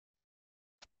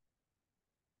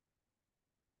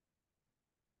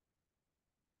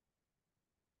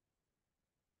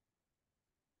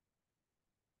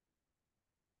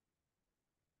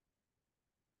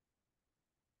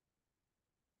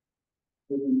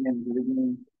Good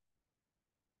evening.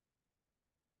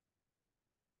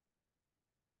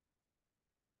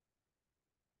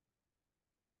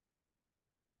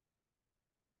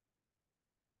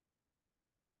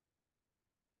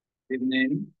 Good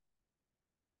evening.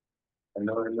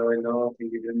 Hello, hello, hello.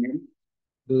 Good evening.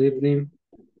 Good evening.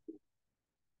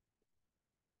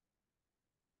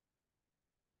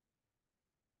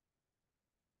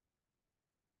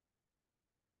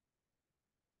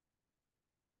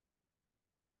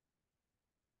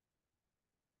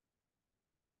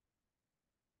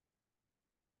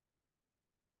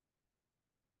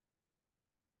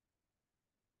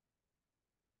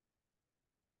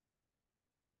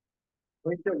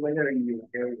 What's the weather in your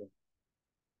area?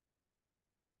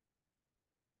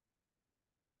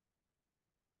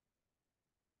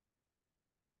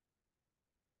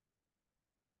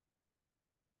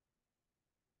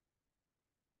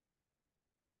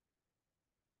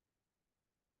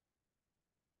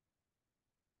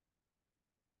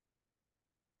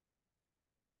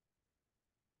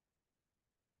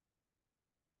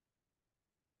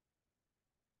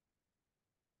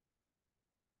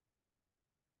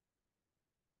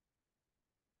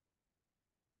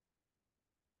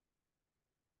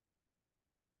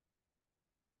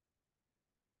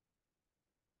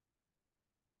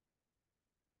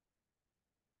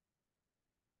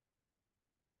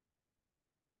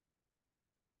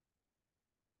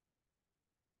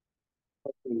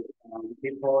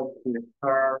 People to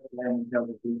start learning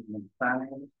television in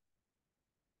Spanish.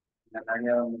 En el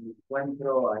área donde me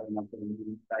encuentro hay una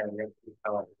tormenta eléctrica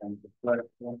bastante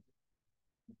fuerte.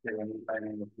 Se limita en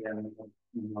energía de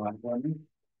innovaciones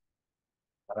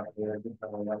para poder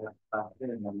desarrollar las partes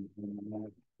de la manera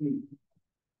efectiva.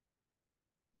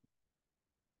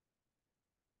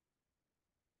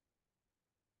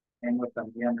 Tengo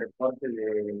también reportes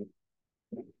de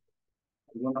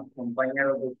algunos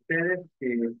compañeros de ustedes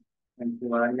que en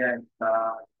su área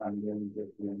está también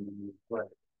recibiendo muy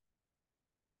fuerte.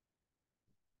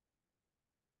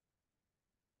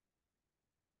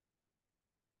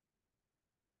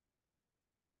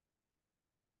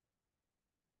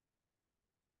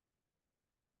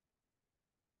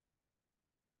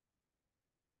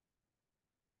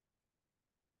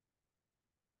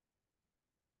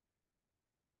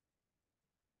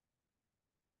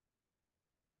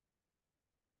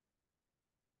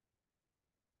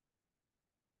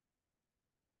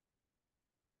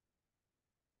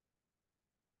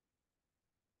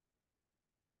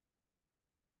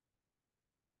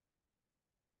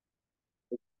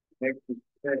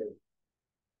 Ustedes,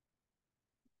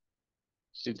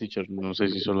 Sí, teacher, no sé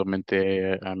si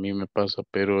solamente a mí me pasa,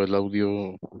 pero el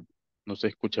audio no se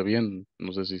escucha bien.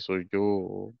 No sé si soy yo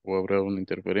o habrá una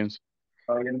interferencia.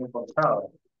 está viendo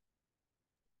cortado,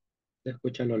 Se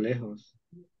escucha a lo lejos.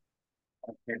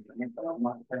 porque también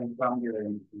vamos a hacer un cambio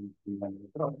en la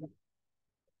micrófono.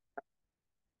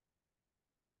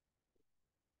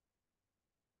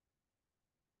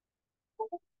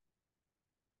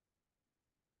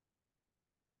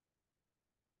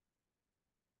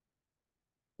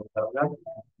 Hola,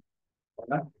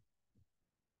 hola,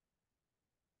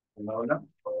 hola, hola.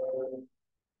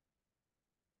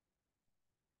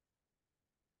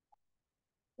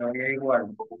 Se oye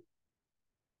igual.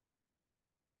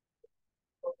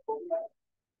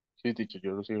 Sí, teacher,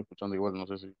 yo lo sigo escuchando igual. No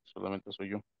sé si solamente soy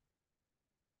yo.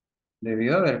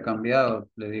 Debió haber cambiado,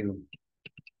 le digo.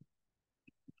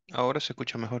 Ahora se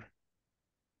escucha mejor.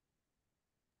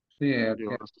 Sí, Yo he ahora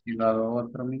estoy escuchando. activado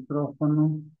otro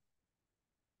micrófono,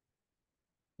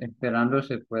 esperando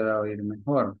se pueda oír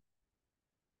mejor.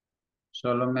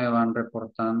 Solo me van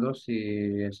reportando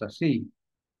si es así.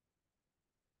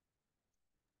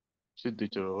 Sí,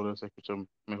 teacher, ahora se escucha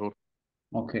mejor.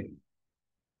 Ok,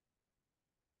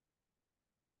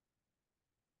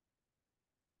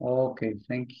 ok,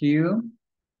 thank you.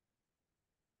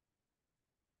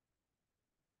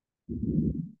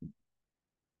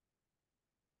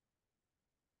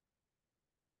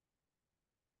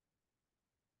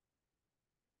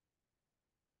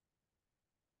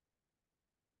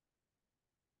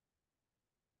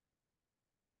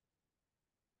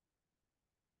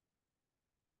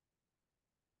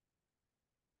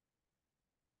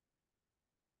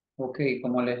 Ok,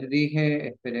 como les dije,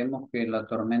 esperemos que la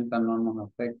tormenta no nos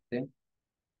afecte,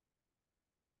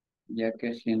 ya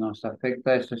que si nos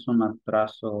afecta, eso es un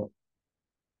atraso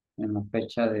en la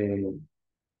fecha de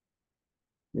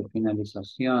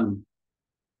finalización.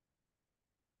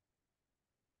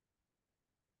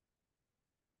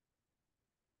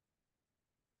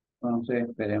 Entonces,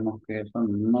 esperemos que eso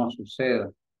no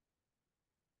suceda.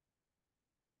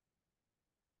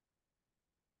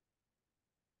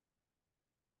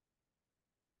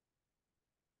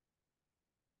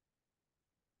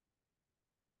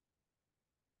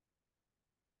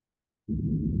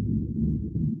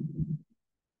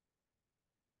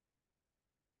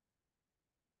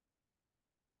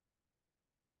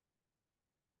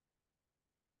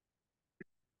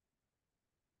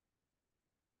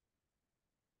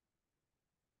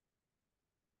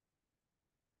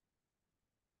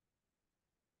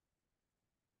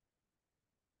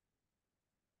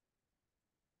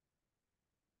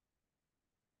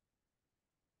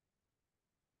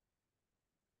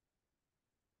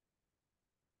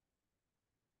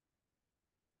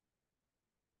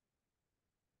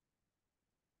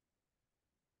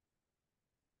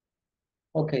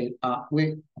 Okay,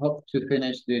 we hope to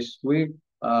finish this week,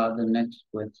 the next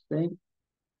Wednesday.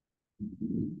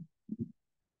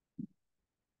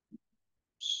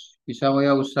 Quizá voy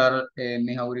a usar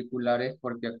mis auriculares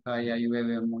porque acá ya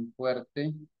llueve muy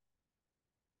fuerte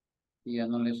y ya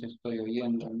no les estoy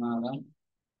oyendo nada.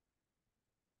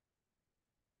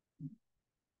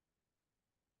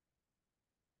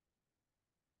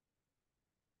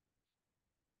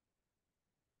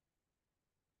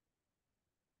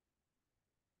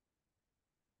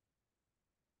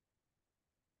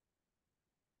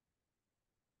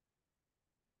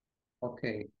 Ok,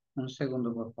 un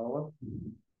segundo, por favor.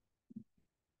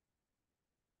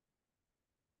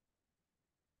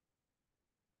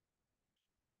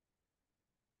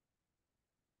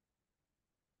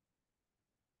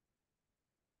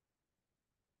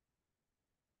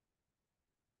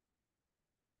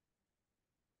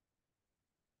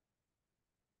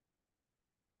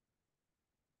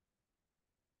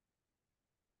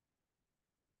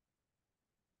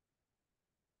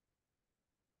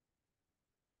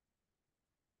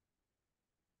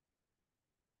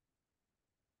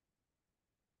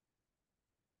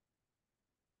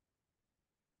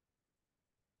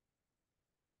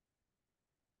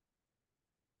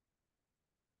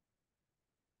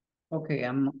 Okay,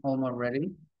 I'm almost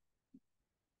ready.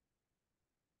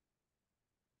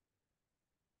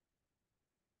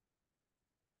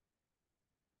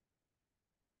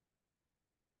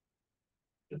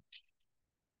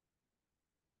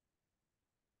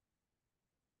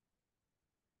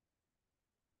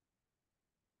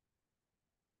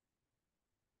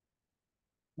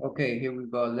 Okay, here we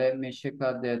go. Let me check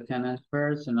out the attendance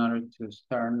first in order to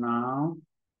start now.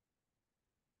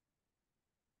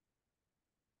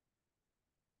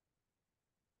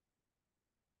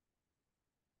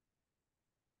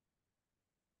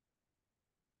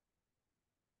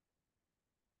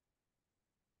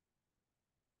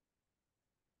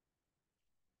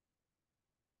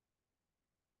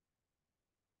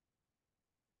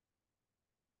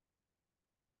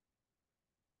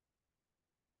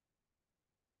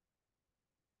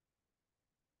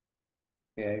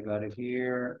 Okay, I got it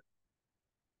here.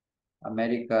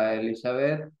 America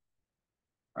Elizabeth,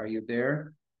 are you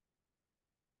there?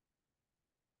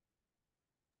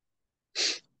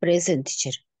 Present,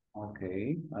 teacher.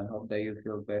 Okay, I hope that you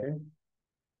feel better.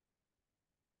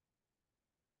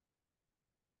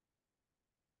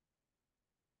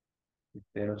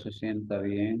 Espero se sienta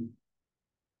bien,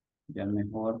 ya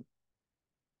mejor.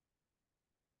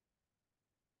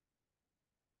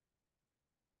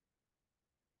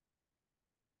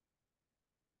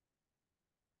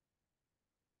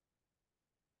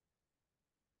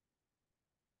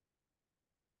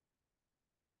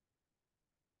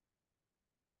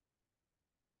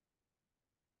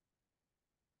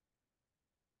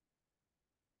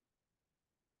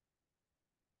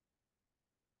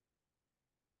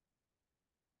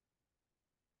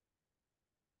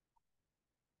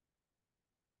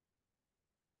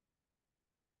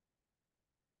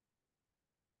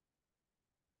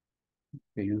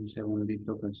 Ok, un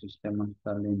segundito que el sistema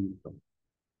está lento.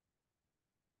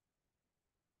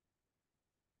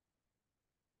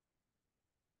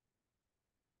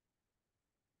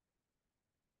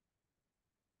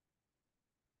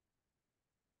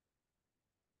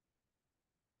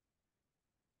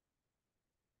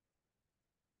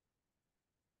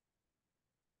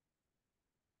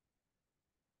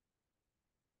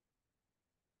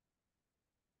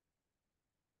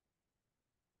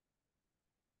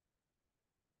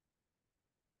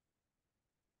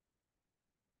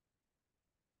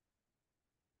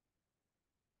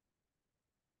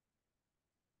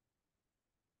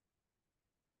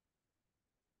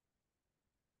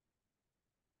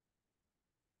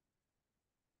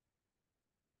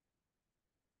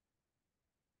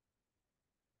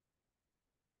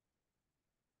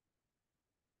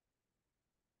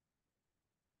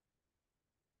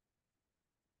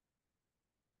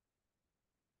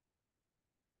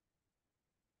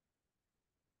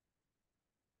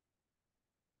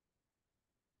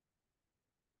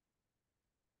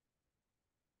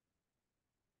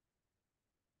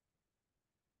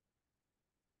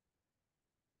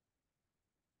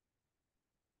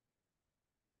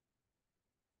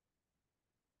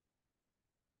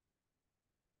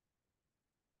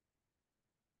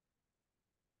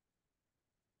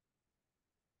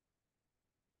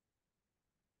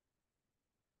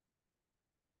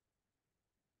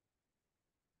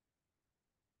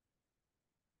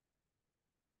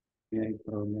 Y hay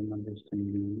problemas de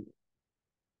streaming.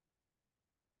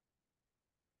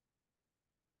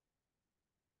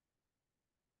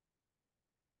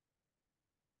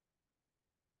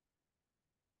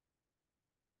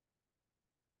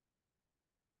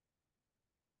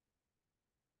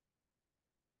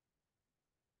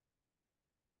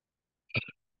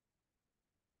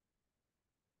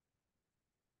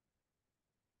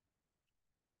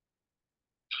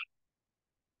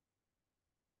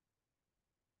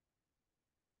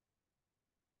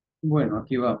 Bueno,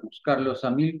 aquí vamos. Carlos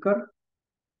Amílcar,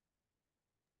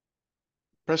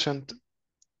 Present.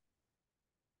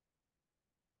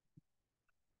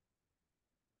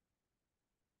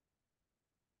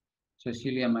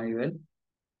 Cecilia Maribel.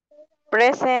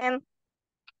 Present.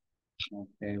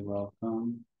 Okay,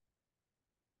 welcome.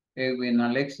 Edwin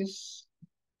Alexis.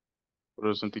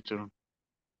 Present, teacher.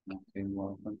 Okay,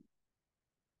 welcome.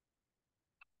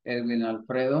 Edwin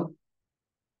Alfredo.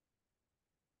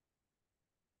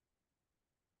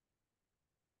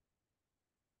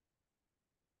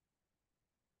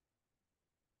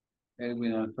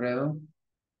 Edwin Alfredo.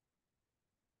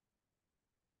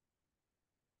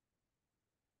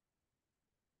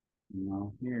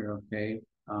 No here, okay.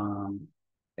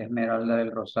 Esmeralda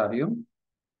del Rosario.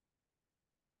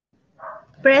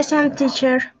 Present,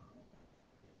 teacher.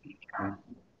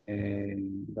 Okay.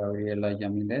 Gabriela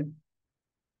Yamilet.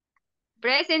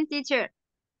 Present, teacher.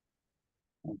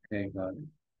 Okay, got it.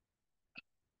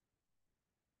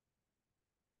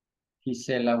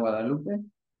 Gisela Guadalupe.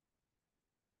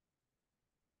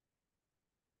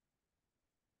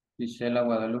 Gisela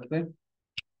Guadalupe.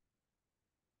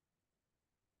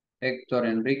 Héctor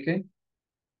Enrique.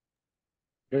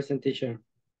 Present, teacher.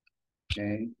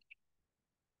 Okay.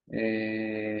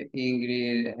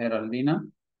 Ingrid Geraldina.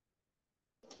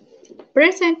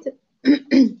 Present.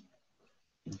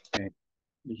 Okay.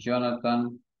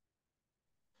 Jonathan.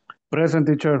 Present,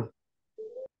 teacher.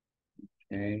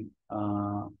 Okay.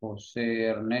 José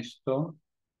Ernesto.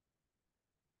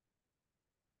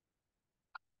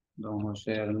 Don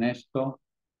José Ernesto.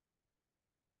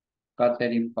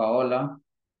 Catherine Paola.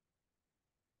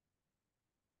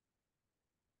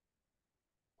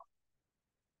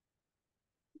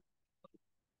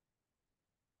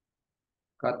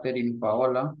 Catherine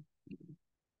Paola.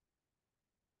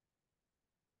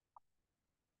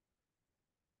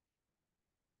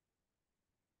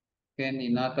 Kenny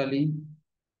Natalie.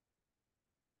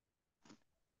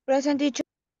 Present, teacher.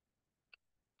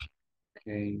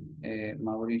 Okay.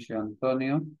 Mauricio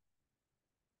Antonio.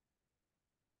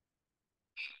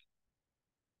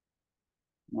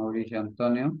 Mauricio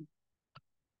Antonio.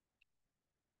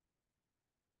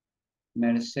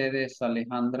 Mercedes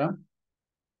Alejandra.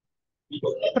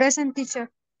 Present, teacher.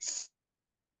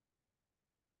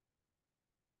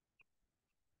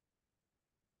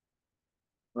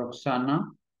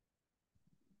 Roxana.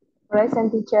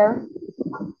 Present, teacher.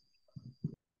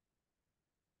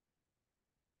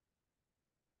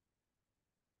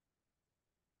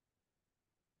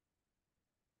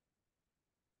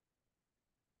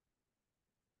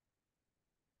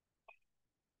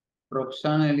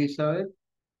 Roxana Elizabeth.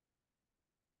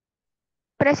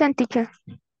 Present, teacher.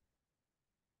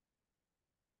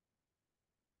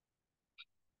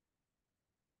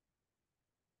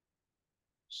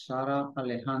 Sara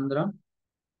Alejandra.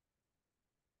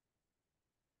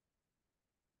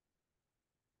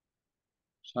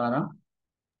 Sara.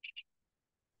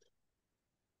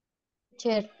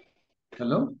 Teacher.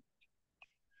 Hello.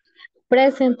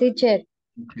 Present, teacher.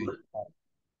 Okay.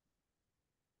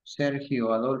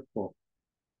 Sergio Adolfo.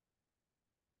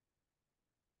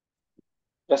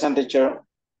 Present, teacher.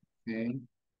 Okay.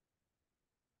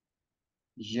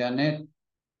 Janet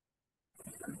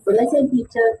Present,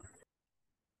 teacher.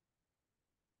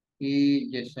 y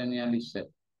Yesenia Lisset.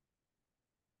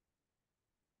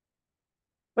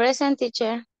 Present,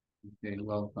 teacher. Okay,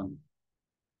 welcome.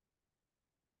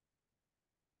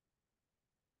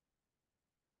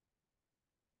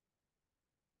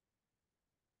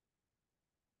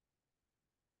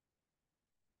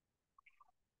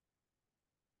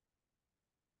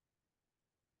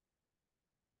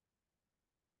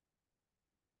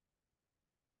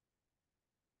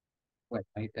 Bueno,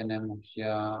 ahí tenemos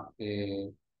ya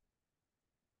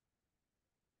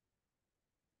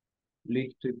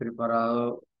listo y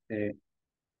preparado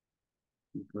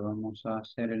lo que vamos a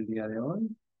hacer el día de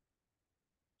hoy.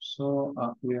 So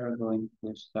we are going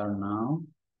to start now.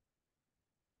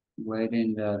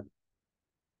 Waiting that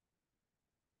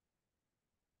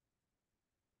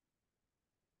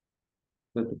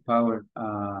the power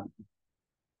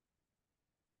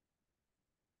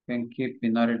can keep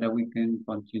in order that we can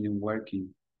continue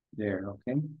working there,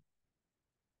 okay?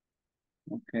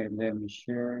 Okay, let me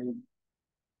share it.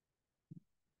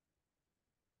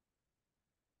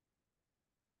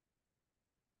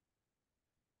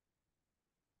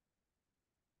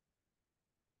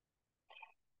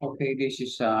 Okay, this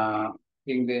is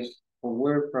English for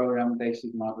Word Program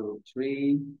Basic Module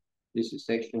 3. This is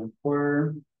section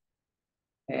 4.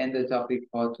 And the topic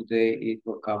for today is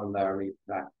vocabulary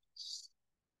practice.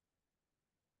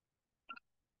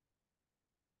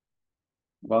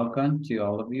 Welcome to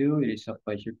all of you. It is a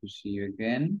pleasure to see you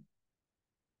again.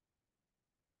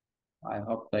 I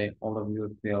hope that all of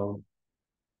you feel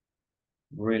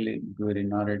really good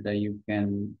in order that you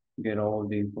can get all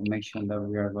the information that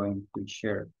we are going to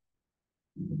share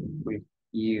with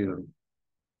you.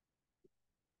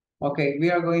 Okay, we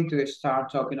are going to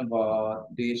start talking about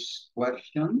these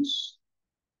questions.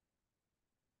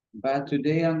 But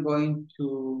today I'm going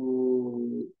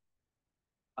to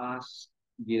ask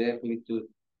directly to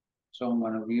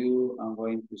someone of you. I'm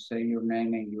going to say your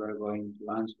name and you are going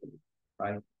to answer it,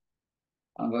 right?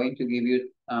 I'm going to give you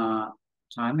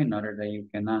time in order that you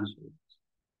can answer it.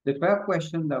 The first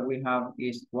question that we have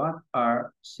is, what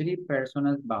are three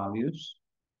personal values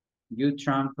you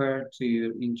transfer to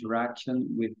your interaction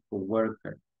with a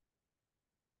worker?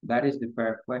 That is the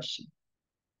first question.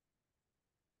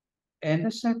 And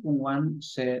the second one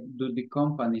said, do the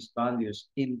company's values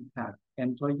impact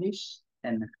employees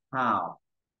and how?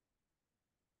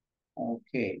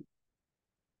 Okay.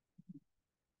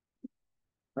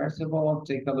 First of all,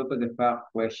 take a look at the first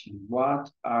question.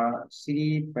 What are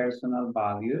three personal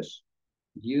values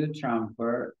you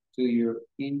transfer to your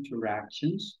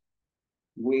interactions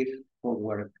with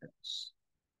coworkers?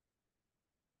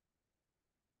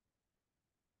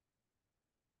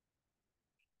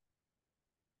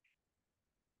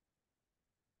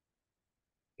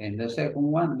 And the second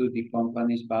one, do the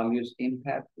company's values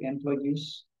impact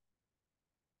employees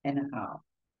and how?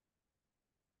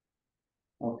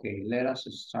 Okay, let us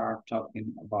start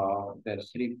talking about the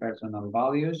three personal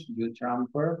values you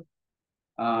transfer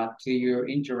to your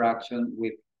interaction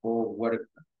with coworkers.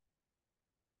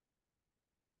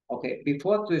 Okay,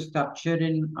 before to stop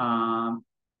sharing, I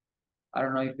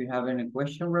don't know if you have any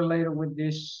question related with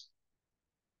this.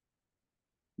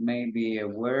 Maybe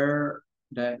aware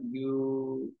that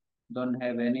you don't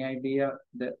have any idea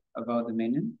about the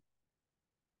meaning.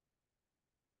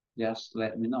 Just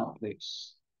let me know,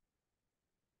 please.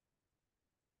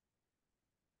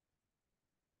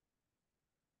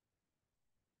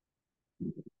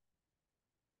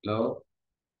 Hello?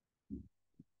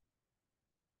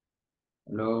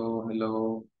 Hello,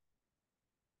 hello.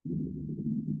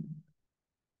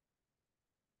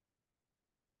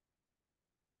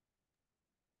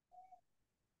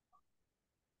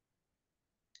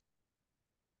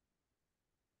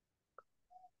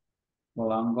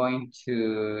 Well, I'm going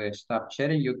to stop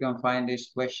sharing. You can find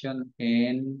this question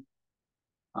in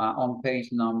on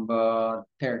page number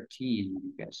 13,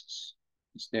 I guess.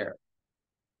 It's there.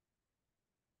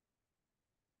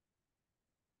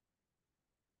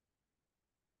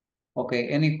 Okay,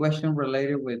 any question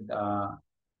related with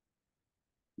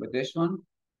this one?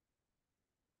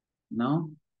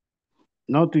 No?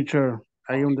 No, teacher.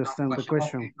 I Okay, no understand the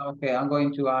question. Okay, I'm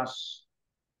going to ask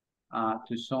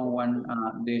to someone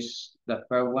the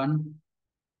first one.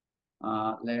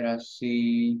 Let us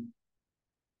see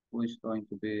who is going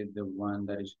to be the one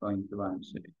that is going to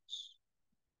answer it.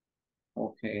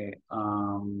 Okay,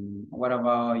 what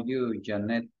about you,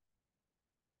 Janet?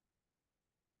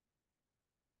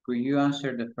 Could you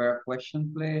answer the first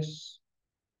question, please?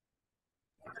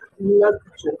 No,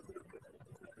 teacher.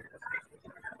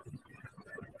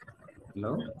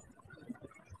 Hello?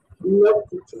 No,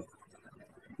 teacher.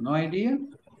 No idea?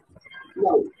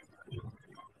 No.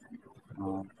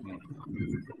 Okay.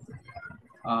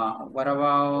 What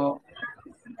about,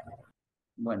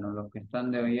 bueno, los que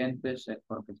están de oyentes es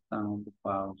porque están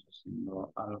ocupados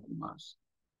haciendo algo más.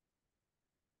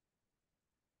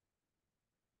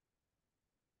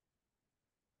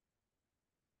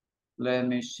 Let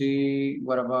me see,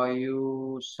 what about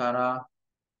you, Sara?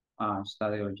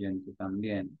 Está de oyente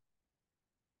también.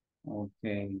 Ok,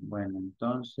 bueno,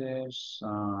 entonces,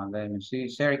 let me see,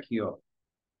 Sergio.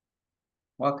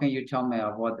 What can you tell me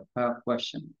about the first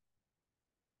question?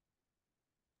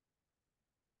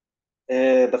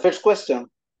 The first question.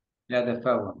 Yeah, the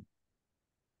first one.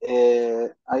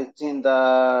 I think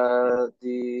that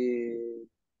the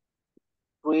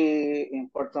three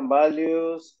important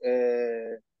values,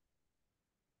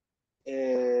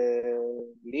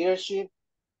 leadership,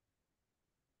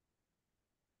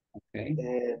 Okay.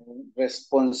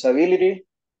 Responsibility,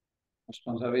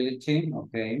 Responsibility,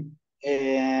 okay.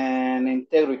 and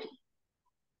integrity.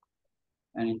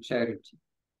 and integrity.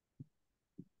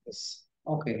 Yes.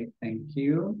 Okay, thank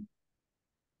you.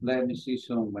 Let me see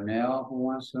someone else who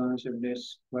wants to answer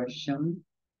this question.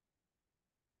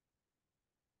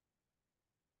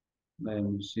 Let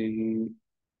me see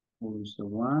who's the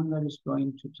one that is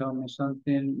going to tell me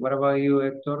something. What about you,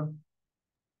 Hector?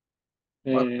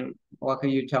 What can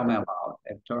you tell me about,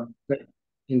 Hector?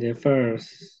 In the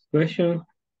first question,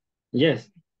 yes,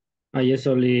 I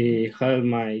usually help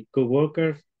my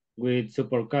coworkers with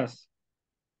support tasks.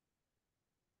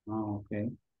 Oh, okay.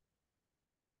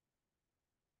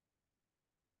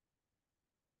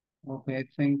 Okay,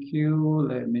 thank you.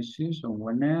 Let me see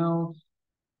someone else.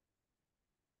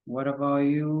 What about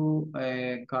you,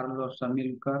 Carlos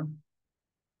Amilcar?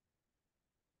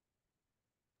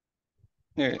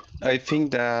 I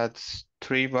think that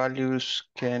three values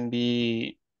can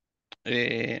be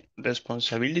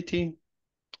responsibility,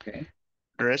 Okay,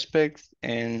 respect,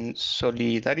 and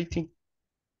solidarity.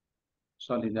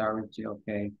 solidarity,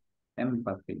 okay.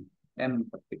 Empathy,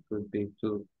 empathy could be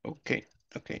too. Okay,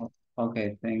 okay.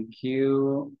 Okay, thank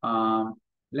you.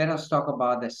 Let us talk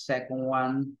about the second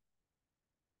one.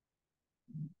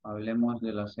 Hablemos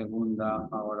de la segunda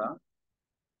ahora.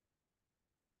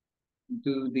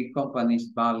 Do the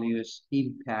company's values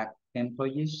impact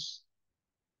employees?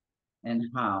 And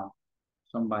how?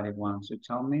 Somebody wants to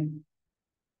tell me?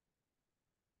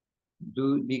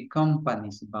 Do the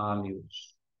company's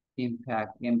values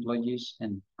impact employees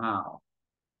and how?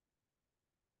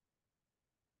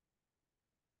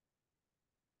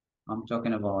 I'm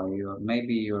talking about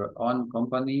maybe your own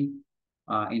company,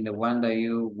 in the one that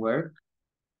you work.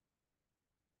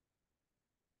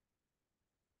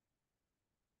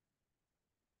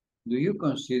 Do you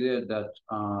consider that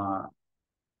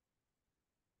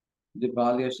the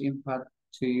values impact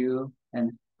to you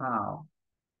and how?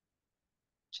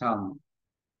 Tell me.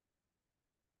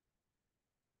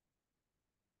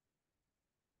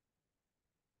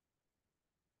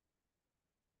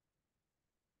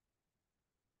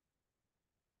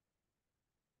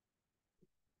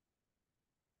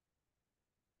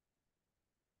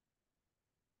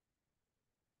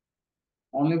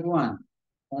 Only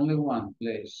one,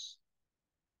 please.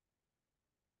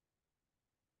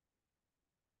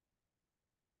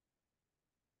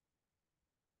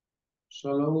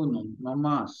 Solo uno, no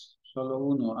más. Solo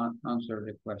uno answer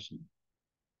the question.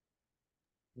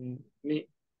 Me,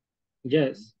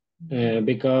 yes,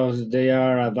 because they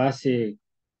are a basic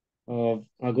of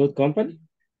a good company.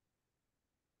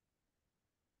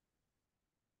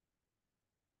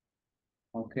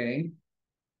 Okay.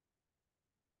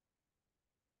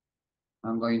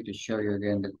 I'm going to show you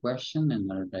again the question in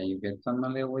order that you get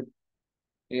familiar with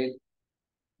it.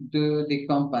 Do the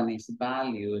company's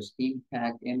values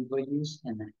impact employees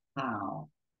and how?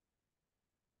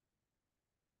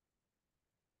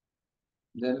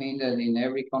 That means that in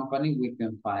every company we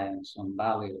can find some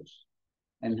values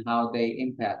and how they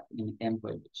impact in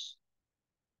employees.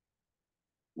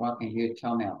 What can you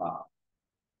tell me about?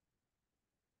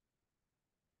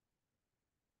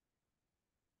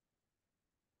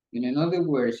 In other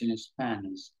words, in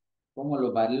Spanish, cómo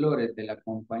los valores de la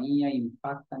compañía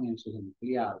impactan en sus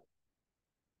empleados.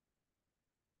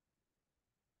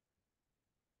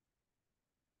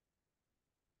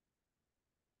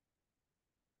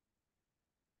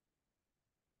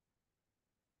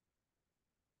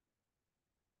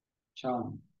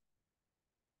 Chao.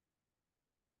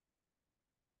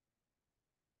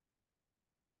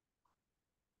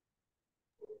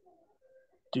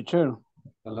 Teacher,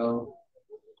 Hello.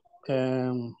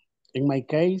 in my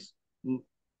case,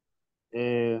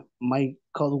 my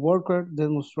coworker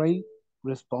demonstrate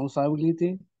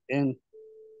responsibility and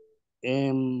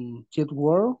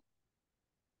teamwork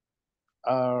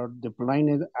are the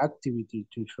planned activity,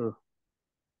 teacher.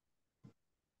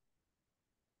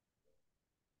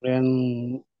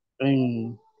 And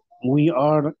we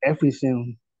are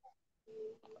efficient.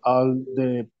 All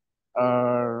the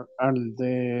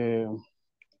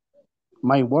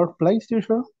my workplace,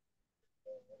 teacher.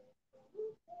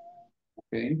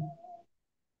 Okay.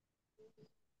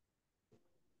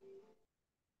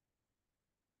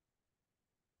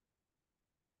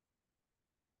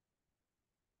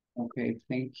 Okay,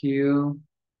 thank you.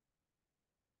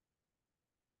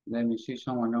 Let me see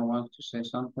someone who wants to say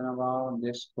something about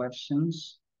these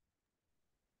questions.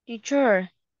 Teacher,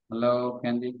 Hello,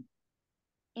 Candy.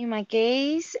 in my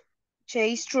case,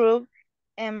 chase through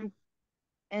and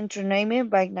entertainment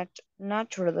by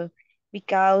naturally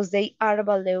because they are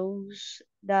values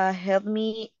that help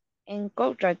me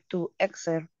encourage to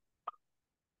excel.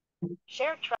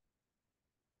 Share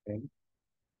Okay.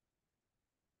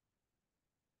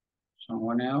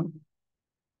 Someone else?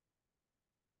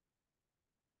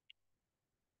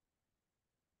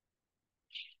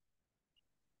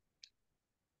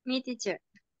 Me, teacher.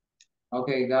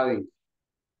 Okay, Gaby.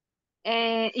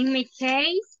 In my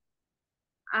case,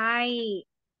 I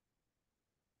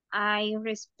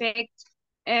respect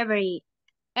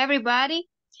everybody,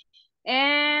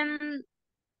 and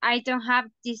I don't have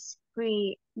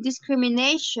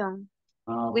discrimination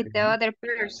with the Okay. other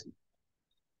person.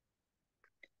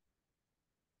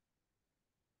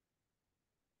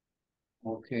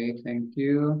 Okay, thank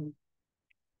you.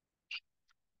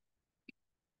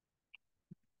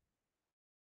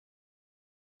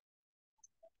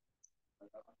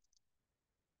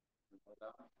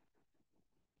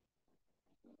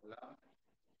 Hola.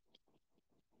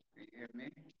 Can you hear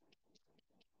me?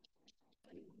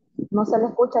 No se le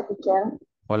escucha, teacher.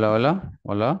 Hola, hola,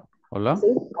 hola, hola. Sí,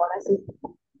 ahora sí.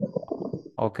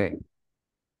 Ok,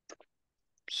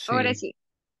 Ahora sí. sí.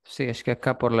 Sí, es que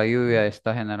acá por la lluvia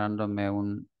está generándome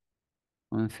un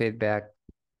feedback.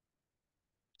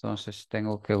 Entonces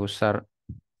tengo que usar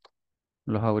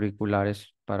los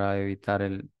auriculares para evitar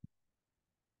el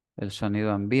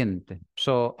sonido ambiente.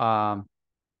 So,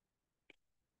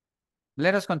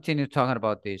 let us continue talking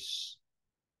about this.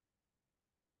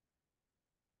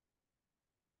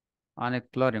 And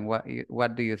exploring,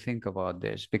 what do you think about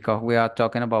this? Because we are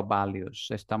talking about values.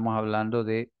 Estamos hablando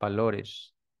de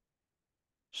valores.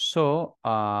 So,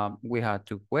 we have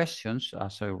two questions,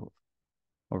 as I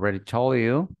already told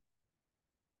you.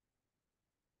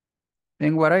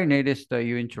 And what I need is that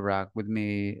you interact with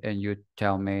me and you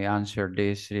tell me, answer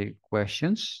these three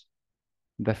questions.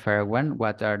 The first one,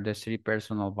 what are the three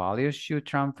personal values you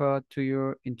transfer to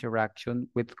your interaction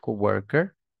with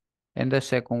coworker? And the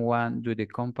second one, do the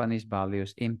company's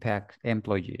values impact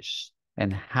employees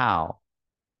and how?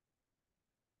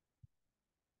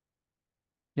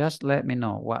 Just let me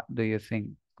know, what do you think?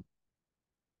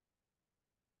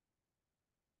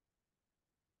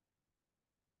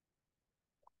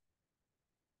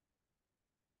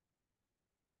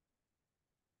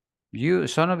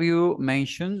 Some of you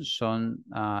mentioned some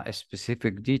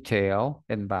specific detail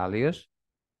and values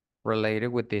related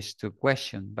with these two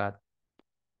questions, but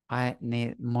I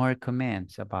need more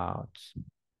comments about.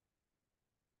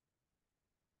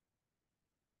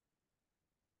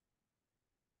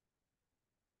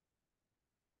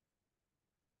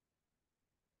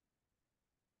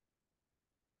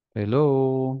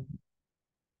 Hello.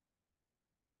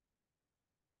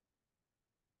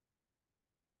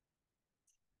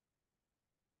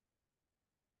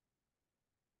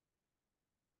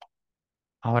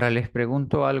 Ahora les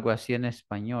pregunto algo así en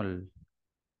español.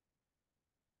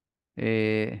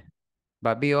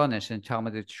 But be honest and tell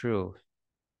me the truth.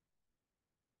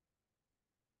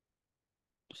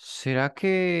 ¿Será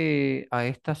que a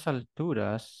estas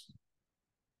alturas,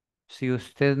 si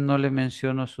usted no le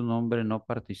menciona su nombre, no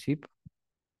participa?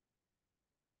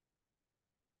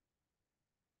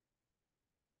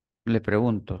 Le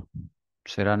pregunto,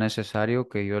 ¿será necesario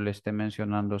que yo le esté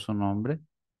mencionando su nombre?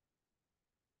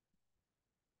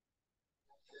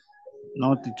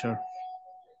 No, teacher.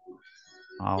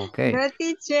 Ok. No,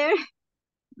 teacher.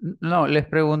 No, les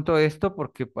pregunto esto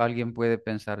porque alguien puede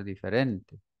pensar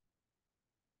diferente.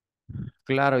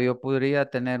 Claro, yo podría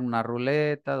tener una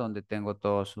ruleta donde tengo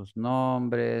todos sus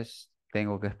nombres,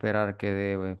 tengo que esperar que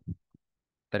dé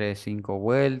 3, 5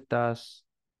 vueltas,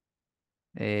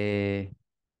 eh,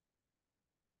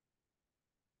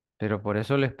 pero por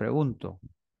eso les pregunto.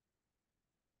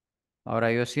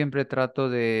 Ahora, yo siempre trato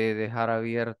de dejar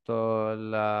abierto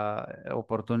la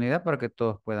oportunidad para que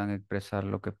todos puedan expresar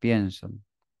lo que piensan.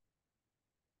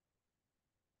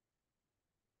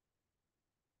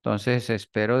 Entonces,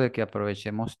 espero de que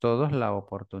aprovechemos todos la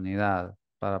oportunidad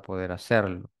para poder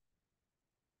hacerlo.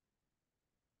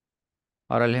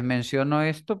 Ahora les menciono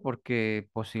esto porque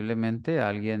posiblemente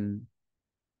alguien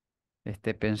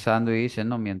esté pensando y dice,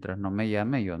 no, mientras no me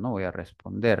llame, yo no voy a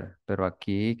responder. Pero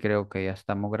aquí creo que ya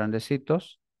estamos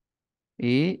grandecitos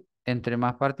y entre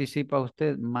más participa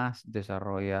usted, más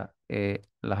desarrolla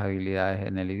las habilidades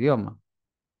en el idioma.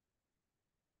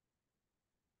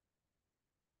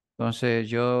 Entonces,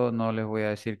 yo no les voy a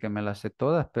decir que me las sé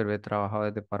todas, pero he trabajado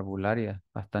desde parvularia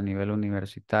hasta nivel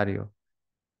universitario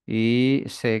y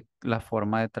sé la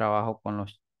forma de trabajo con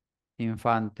los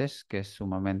infantes, que es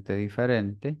sumamente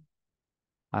diferente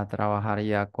a trabajar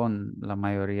ya con la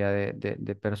mayoría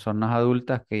de personas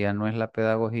adultas, que ya no es la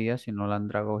pedagogía, sino la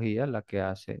andragogía la que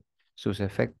hace sus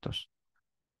efectos,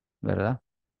 ¿verdad?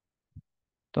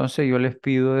 Entonces yo les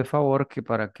pido de favor que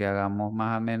para que hagamos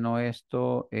más o menos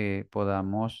esto,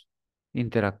 podamos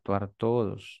interactuar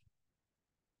todos.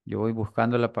 Yo voy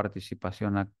buscando la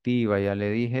participación activa, ya le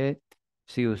dije,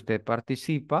 si usted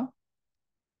participa,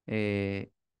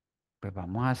 eh, pues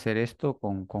vamos a hacer esto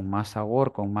con más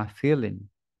sabor, con más feeling.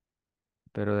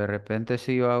 Pero de repente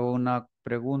si yo hago una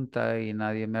pregunta y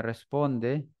nadie me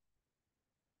responde,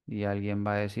 y alguien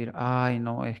va a decir, ay,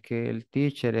 no, es que el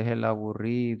teacher es el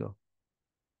aburrido.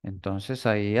 Entonces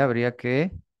ahí habría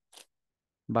que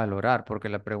valorar, porque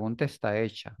la pregunta está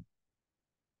hecha.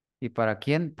 ¿Y para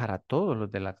quién? Para todos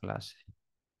los de la clase.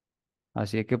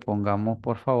 Así que pongamos,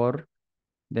 por favor,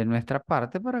 de nuestra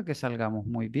parte para que salgamos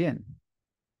muy bien.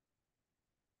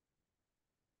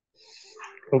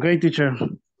 Okay, teacher.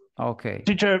 Ok,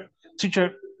 Teacher,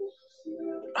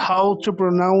 how to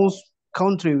pronounce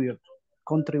contribute?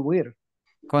 Contribute.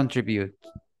 contribute.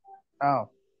 Oh,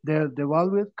 the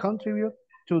value contribute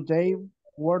to their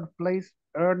workplace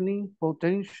earning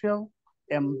potential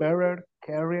and better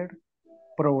career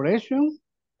progression.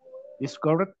 Is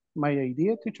correct my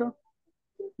idea, teacher?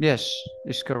 Yes,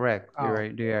 it's correct. Oh,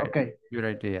 okay. Your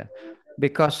idea.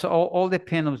 Because all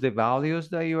depends on the values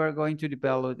that you are going to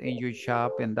develop in your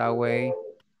shop, and that way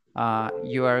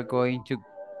you are going to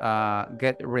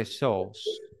get results.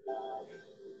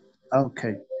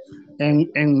 Okay.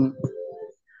 And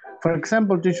for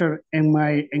example, teacher, in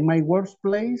my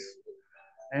workplace,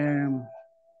 um,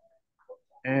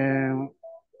 um,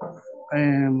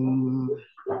 um,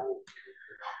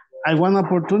 I want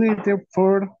opportunity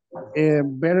for a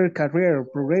better career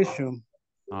progression.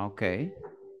 Okay.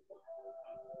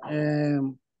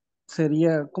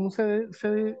 Sería, ¿cómo se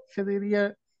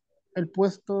diría el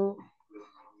puesto,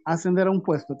 ascender a un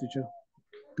puesto, teacher?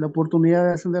 La oportunidad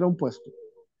de ascender a un puesto.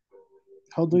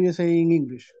 How do you say in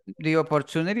English? The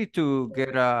opportunity to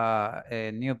get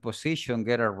a new position,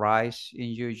 get a rise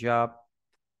in your job.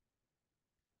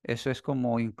 Eso es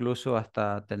como incluso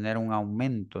hasta tener un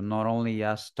aumento, not only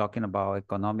just talking about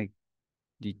economic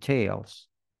details,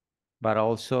 but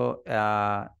also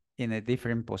in a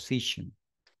different position.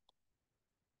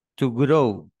 To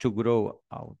grow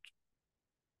out.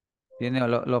 Tiene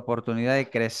la oportunidad de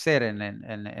crecer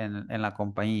en la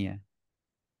compañía.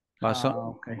 But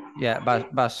Okay. yeah,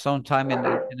 but sometime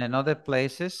in another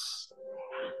places,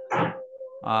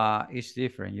 it's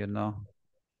different, you know.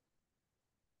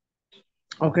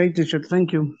 Okay, teacher,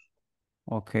 thank you.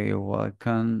 Okay, you're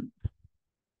welcome.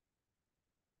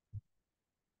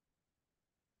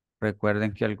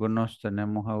 Recuerden que algunos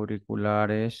tenemos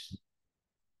auriculares.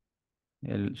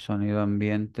 El sonido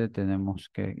ambiente tenemos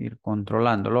que ir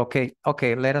controlándolo.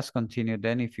 Okay, let us continue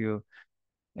then if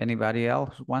anybody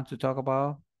else wants to talk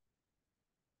about,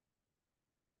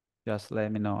 just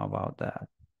let me know about that.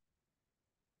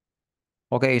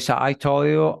 Okay, so I told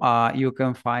you you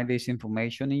can find this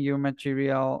information in your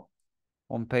material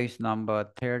on page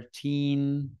number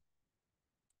 13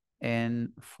 and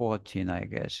 14, I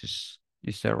guess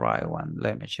is the right one.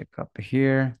 Let me check up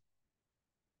here.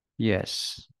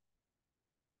 Yes.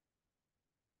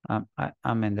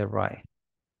 I'm in the right.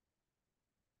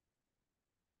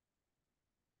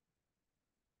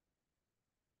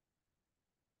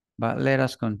 But let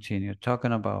us continue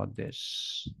talking about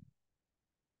this.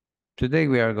 Today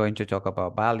we are going to talk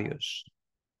about values.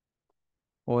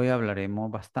 Hoy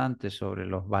hablaremos bastante sobre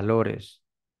los valores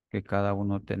que cada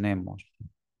uno tenemos.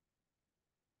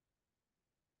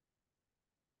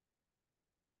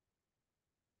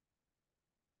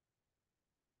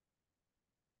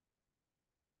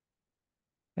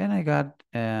 And I got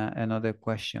another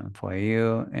question for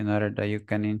you in order that you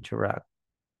can interact.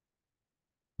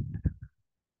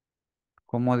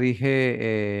 Como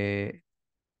dije,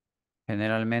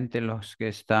 generalmente los que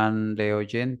están de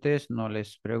oyentes no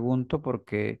les pregunto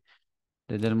porque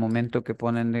desde el momento que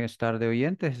ponen de estar de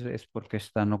oyentes es porque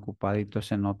están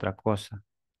ocupaditos en otra cosa.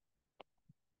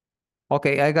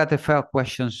 Okay, I got a few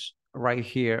questions right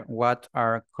here. What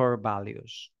are core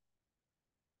values?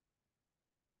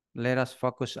 Let us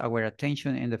focus our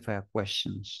attention in the fair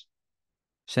questions.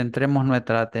 Centremos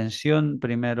nuestra atención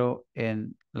primero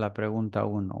en la pregunta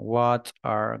 1. What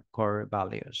are core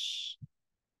values?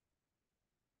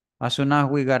 As soon as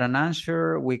we got an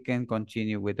answer, we can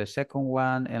continue with the second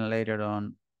one, and later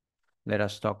on, let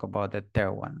us talk about the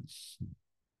third ones.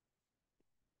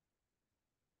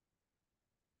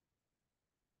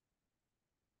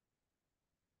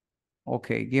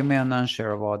 Okay, give me an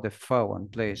answer about the first one,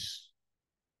 please.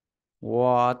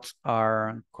 What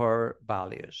are core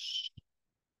values?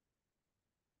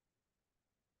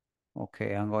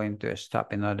 Okay, I'm going to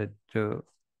stop in order to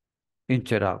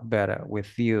interact better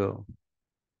with you.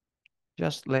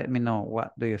 Just let me know,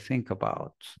 what do you think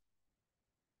about?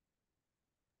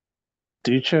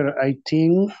 Teacher, I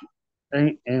think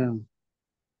in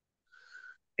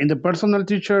the personal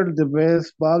teacher, the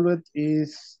best value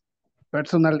is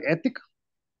personal ethic.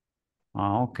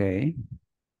 Okay.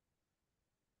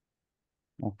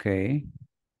 Okay.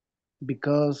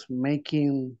 Because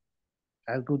making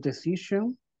a good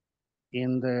decision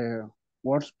in the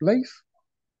workplace.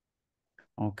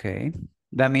 Okay.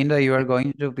 That means that you are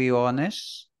going to be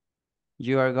honest.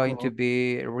 You are going to Correct.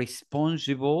 be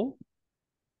responsible.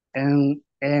 And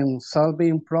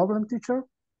solving problem, teacher.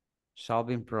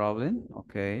 Solving problem.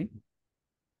 Okay.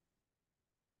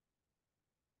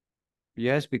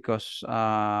 Yes, because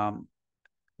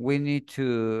we need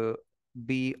to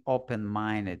be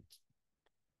open-minded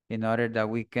in order that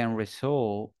we can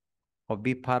resolve or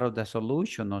be part of the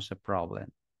solution of the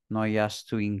problem, not just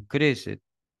to increase it.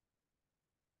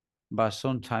 But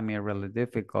sometimes it's really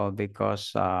difficult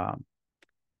because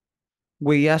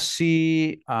we just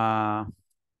see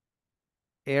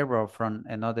error from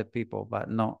another people, but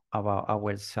not about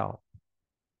ourselves.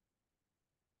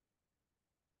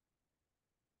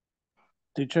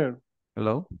 Teacher.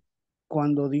 Hello.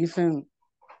 Cuando dicen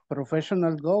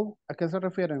professional goal, ¿a qué se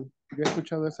refieren? Yo he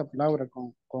escuchado esa palabra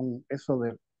con eso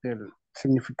del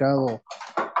significado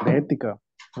de ética.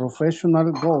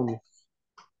 Professional goal.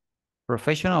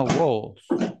 Professional goals.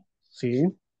 Sí.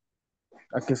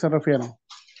 ¿A qué se refieren?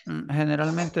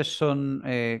 Generalmente son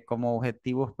como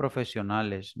objetivos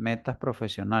profesionales, metas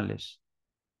profesionales.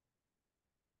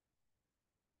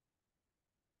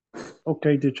 Ok,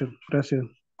 teacher, gracias.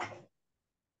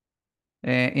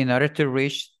 In order to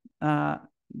reach,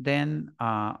 then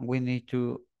we need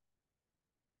to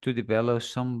develop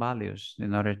some values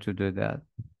in order to do that.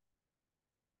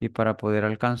 Y para poder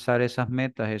alcanzar esas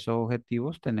metas, esos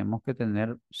objetivos, tenemos que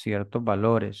tener ciertos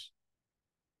valores.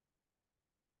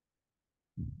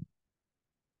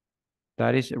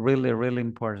 That is really, really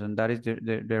important. That is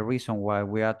the reason why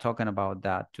we are talking about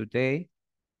that today,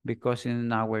 because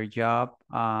in our job,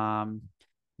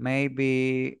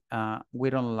 maybe we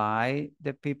don't like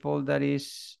the people that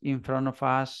is in front of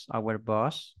us, our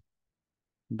boss,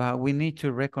 but we need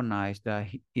to recognize that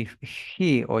if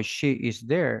he or she is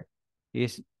there,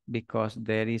 is because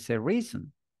there is a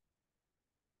reason.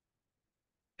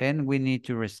 And we need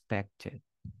to respect it.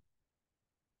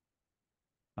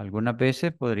 Algunas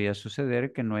veces podría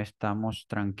suceder que no estamos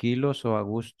tranquilos o a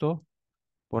gusto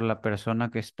por la persona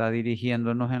que está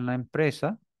dirigiéndonos en la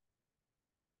empresa,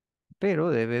 pero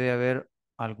debe de haber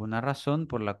alguna razón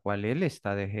por la cual él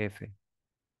está de jefe.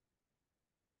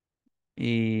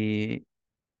 Y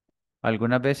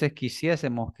algunas veces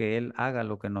quisiésemos que él haga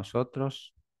lo que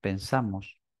nosotros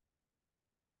pensamos,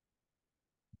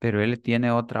 pero él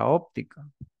tiene otra óptica.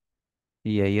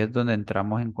 Y ahí es donde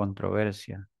entramos en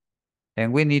controversia.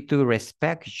 And we need to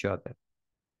respect each other.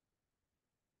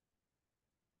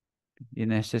 Y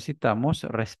necesitamos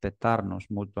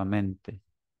respetarnos mutuamente.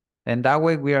 And that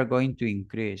way we are going to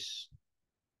increase.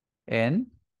 And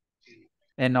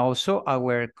also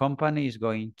our company is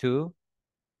going to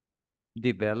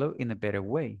develop in a better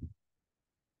way.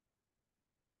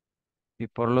 Y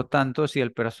por lo tanto, si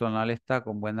el personal está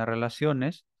con buenas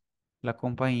relaciones, la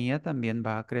compañía también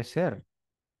va a crecer.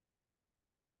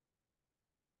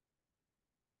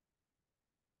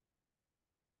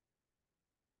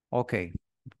 Okay,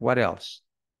 what else?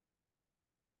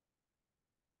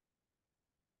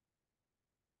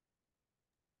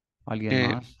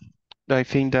 ¿Alguien más? I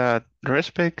think that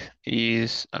respect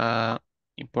is an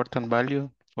important value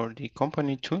for the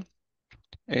company too.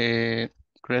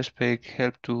 Respect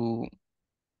help to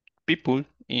people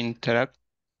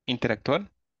interactuar.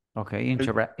 Okay,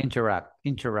 interact.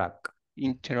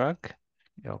 Interact.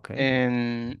 Okay.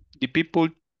 And the people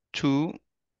too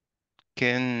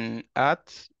can add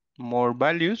more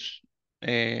values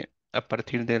a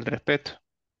partir del respeto.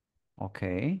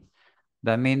 Okay.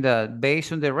 That means that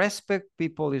based on the respect,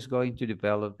 people is going to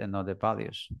develop another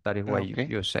values. That is what Okay.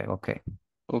 you say. Okay.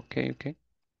 Okay, okay.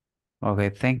 Okay,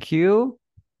 thank you.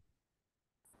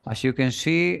 As you can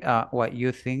see, what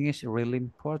you think is really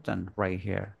important right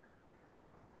here.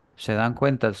 Se dan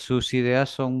cuenta, sus ideas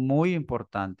son muy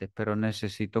importantes, pero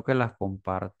necesito que las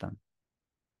compartan.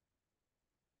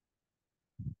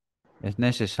 Es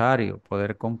necesario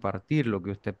poder compartir lo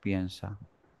que usted piensa.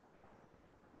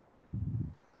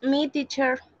 Me,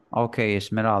 teacher. Okay,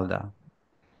 Esmeralda.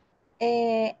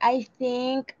 I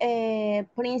think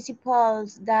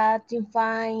principles that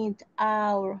define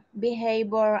our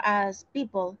behavior as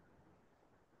people.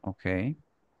 Okay.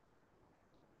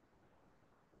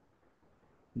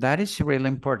 That is really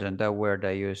important, that word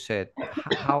that you said.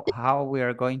 How we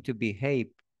are going to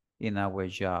behave in our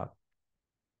job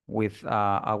with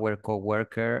our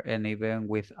coworker and even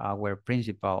with our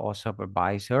principal or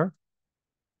supervisor.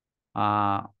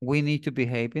 We need to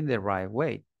behave in the right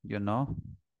way, you know.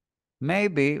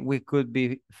 Maybe we could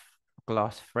be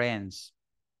close friends,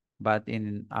 but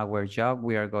in our job,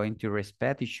 we are going to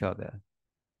respect each other.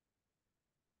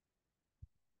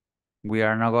 We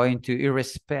are not going to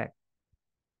irrespect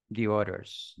the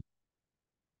others.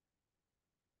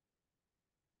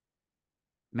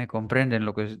 ¿Me comprenden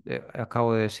lo que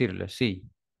acabo de decirles? Sí.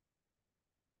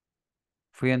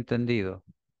 Fui entendido.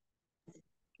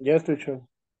 Yes, teacher.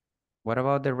 What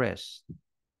about the rest?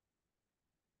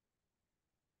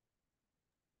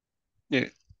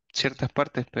 Ciertas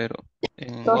partes, pero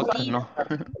en Todas. otras no.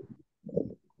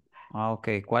 Ah, ok.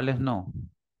 ¿Cuáles no?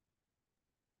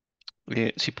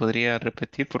 Si podría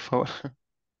repetir, por favor.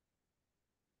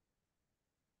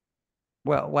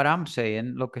 Well, what I'm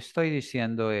saying, lo que estoy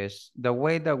diciendo es, the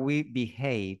way that we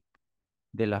behave,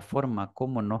 de la forma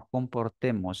como nos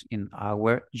comportemos in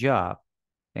our job,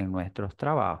 en nuestros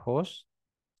trabajos,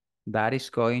 that is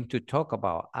going to talk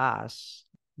about us,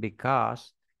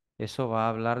 because eso va a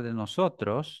hablar de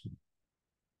nosotros,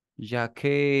 ya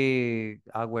que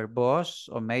our boss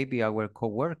or maybe our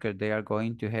coworker, they are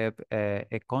going to have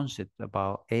a concept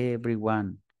about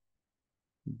everyone.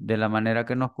 De la manera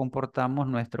que nos comportamos,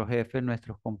 nuestros jefes,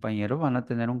 nuestros compañeros van a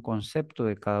tener un concepto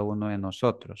de cada uno de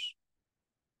nosotros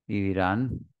y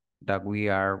dirán that we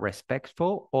are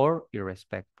respectful or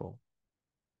irrespectful.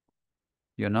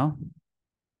 You know?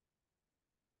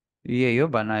 Y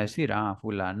ellos van a decir, ah,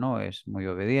 fulano es muy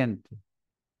obediente,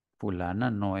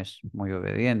 fulana no es muy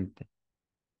obediente.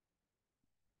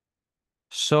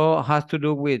 So has to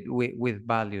do with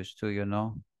values too, you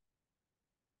know.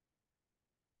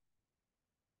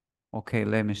 Okay,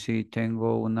 let me see.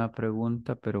 Tengo una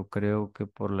pregunta, pero creo que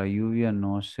por la lluvia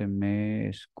no se me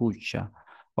escucha.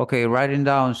 Okay, writing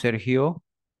down, Sergio.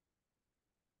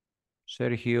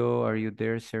 Sergio, are you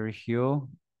there, Sergio?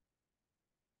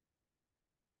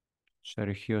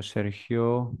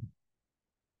 Sergio.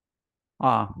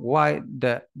 Ah, why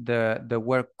the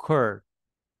word could?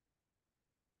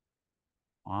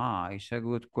 Ah, it's a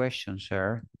good question,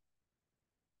 sir.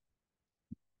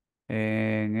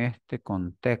 En este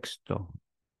contexto.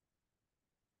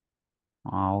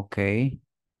 Ah, ok.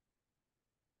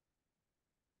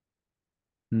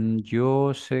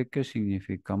 Yo sé qué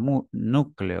significa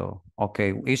núcleo. Ok,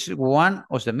 it's one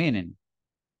of the meaning.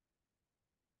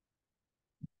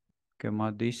 ¿Qué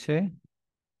más dice?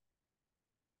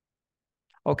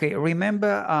 Okay,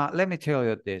 remember, let me tell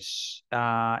you this.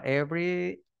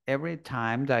 Every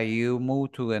time that you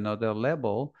move to another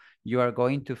level, you are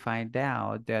going to find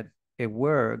out that a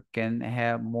word can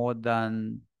have more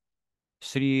than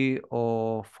 3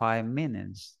 or 5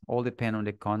 meanings. All depend on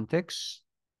the context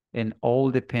and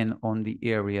all depend on the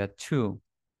area too.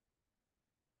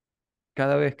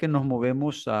 Cada vez que nos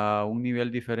movemos a un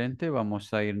nivel diferente,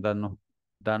 vamos a ir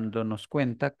dándonos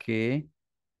cuenta que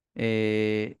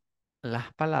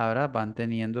las palabras van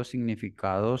teniendo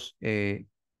significados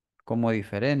como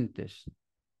diferentes,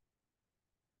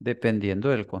 dependiendo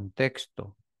del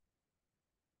contexto.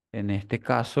 En este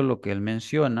caso, lo que él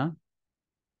menciona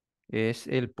es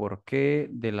el porqué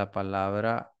de la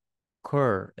palabra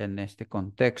cur en este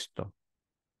contexto.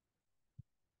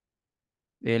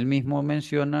 Él mismo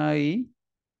menciona ahí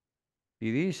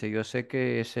y dice, yo sé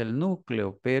que es el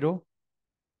núcleo, pero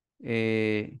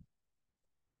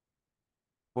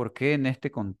 ¿por qué en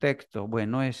este contexto?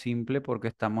 Bueno, es simple porque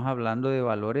estamos hablando de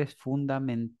valores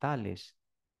fundamentales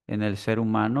en el ser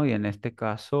humano y en este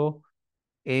caso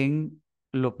en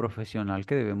lo profesional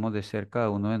que debemos de ser cada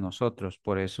uno de nosotros.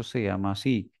 Por eso se llama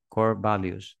así, core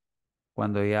values.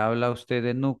 Cuando ya habla usted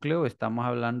de núcleo, estamos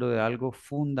hablando de algo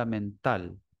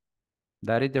fundamental.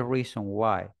 That is the reason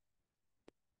why.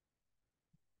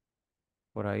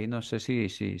 Por ahí no sé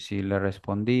si le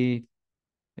respondí.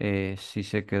 Si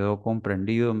se quedó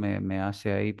comprendido, me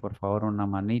hace ahí por favor una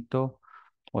manito.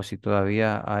 O si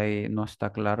todavía no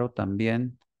está claro,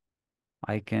 también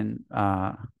I can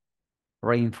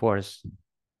reinforce.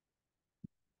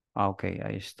 Ah, ok,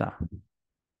 ahí está.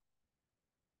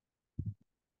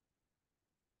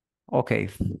 Okay,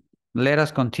 let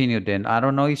us continue then. I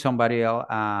don't know if somebody else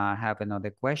have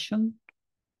another question.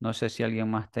 No sé si alguien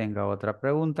más tenga otra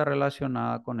pregunta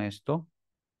relacionada con esto.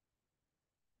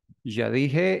 Ya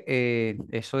dije,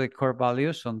 eso de core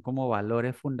values son como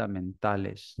valores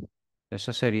fundamentales.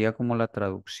 Esa sería como la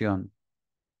traducción.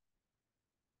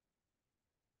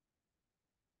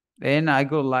 And I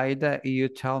would like that you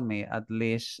tell me at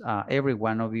least every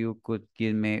one of you could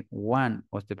give me one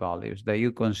of the values that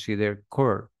you consider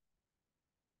core.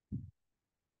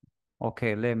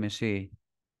 Okay, let me see.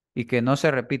 Y que no se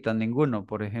repita ninguno.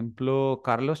 Por ejemplo,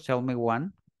 Carlos, tell me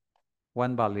one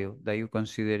value that you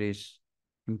consider is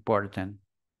important.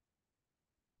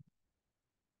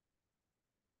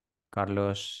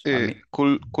 Carlos,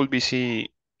 Could be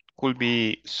see could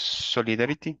be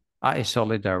solidarity. Ah, it's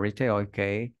solidarity,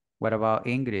 okay. What about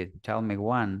Ingrid? Tell me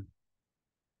one.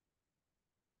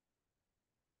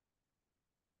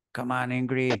 Come on,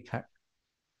 Ingrid.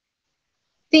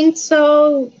 Think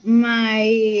so.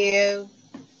 My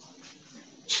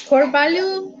core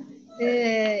value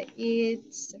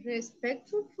it's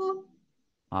respectful.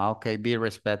 Okay, be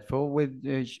respectful with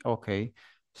each. Okay,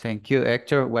 thank you,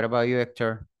 Hector. What about you,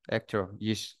 Hector? Hector,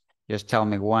 just tell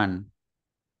me one.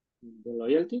 The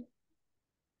loyalty.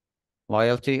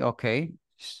 Loyalty, okay.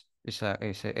 It's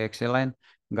excellent.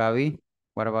 Gabi,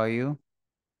 what about you?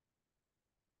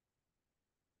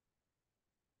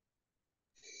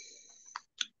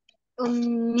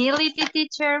 Humility,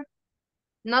 teacher.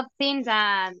 Not think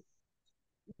that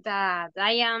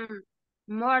I am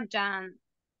more than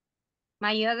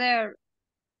my other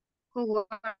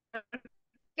coworker.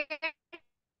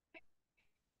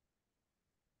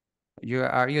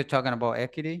 Are you talking about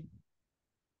equity?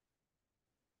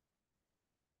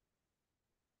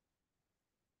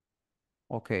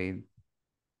 Okay.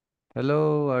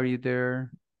 Hello, are you there?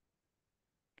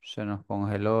 ¿Se nos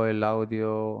congeló el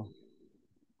audio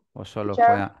o solo fue?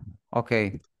 Teacher,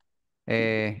 Okay.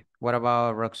 What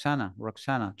about Roxana?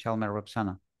 Roxana, tell me,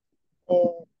 Roxana.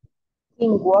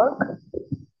 teamwork,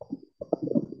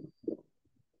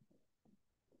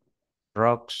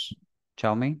 Rox,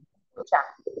 tell me.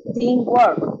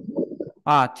 teamwork,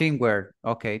 Ah, teamwork.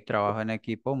 Okay, trabajo en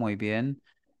equipo, muy bien.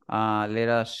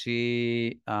 Let us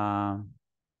see.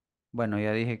 Bueno,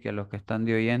 ya dije que a los que están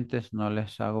de oyentes no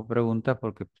les hago preguntas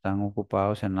porque están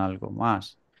ocupados en algo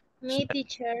más. Me,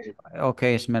 teacher. Ok,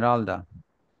 Esmeralda.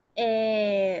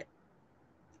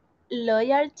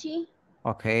 Loyalty.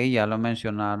 Ok, ya lo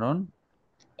mencionaron.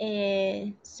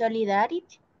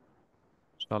 Solidarity.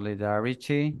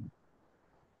 Solidarity.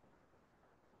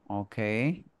 Ok.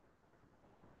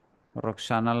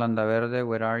 Roxana Landaverde,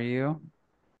 where are you?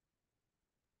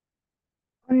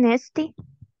 Honesty.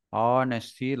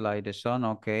 Honesty, like the sun,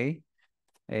 ok.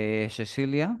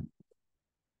 Cecilia.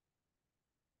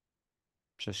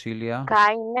 Cecilia.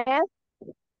 Kindness.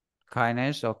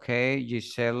 Kindness, ok.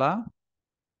 Gisela.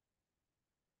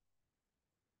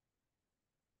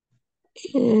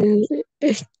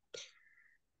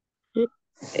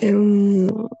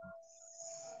 Um,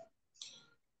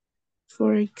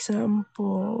 for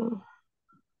example,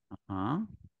 Ajá.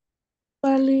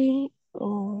 Valley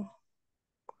or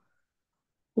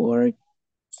work,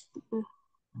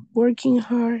 working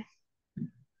hard,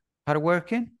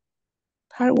 Hardworking.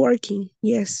 hardworking.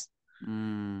 Yes.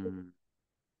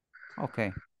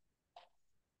 Ok.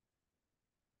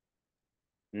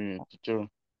 Teacher,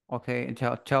 Ok,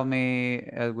 tell me,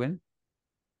 Edwin.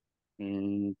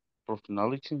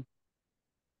 personality.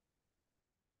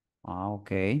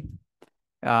 Ok.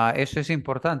 Eso es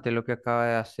importante lo que acaba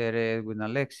de hacer Edwin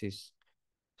Alexis.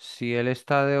 Si él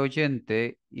está de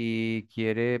oyente y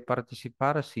quiere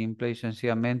participar, simple y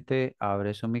sencillamente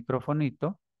abre su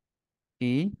microfonito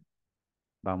y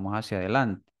vamos hacia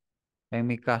adelante. En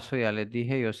mi caso, ya les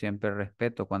dije, yo siempre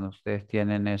respeto cuando ustedes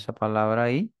tienen esa palabra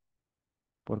ahí,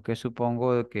 porque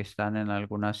supongo que están en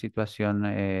alguna situación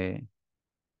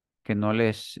que no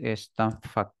les es tan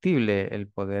factible el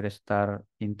poder estar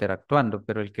interactuando,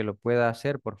 pero el que lo pueda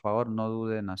hacer, por favor, no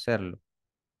duden en hacerlo.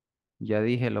 Ya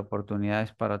dije, la oportunidad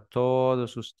es para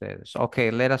todos ustedes.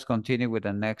 Okay, let us continue with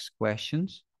the next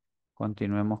questions.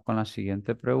 Continuemos con la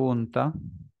siguiente pregunta.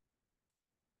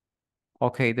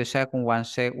 Okay, the second one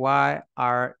say, why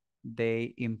are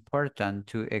they important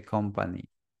to a company?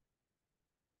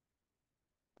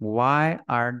 Why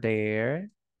are they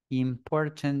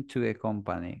important to a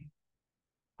company?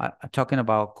 Talking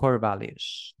about core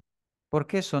values. ¿Por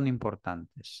qué son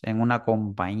importantes en una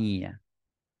compañía?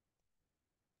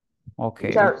 Okay.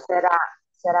 teacher,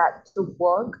 será to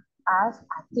work as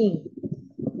a team.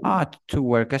 To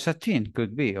work as a team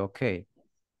could be, okay.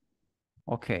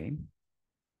 Okay.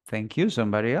 Thank you.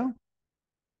 Somebody else?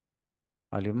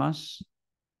 ¿Alguien más?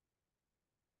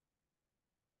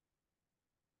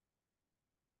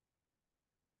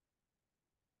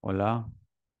 Hola.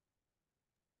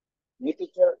 Me,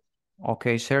 teacher.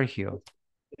 Okay, Sergio.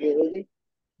 Do you hear me?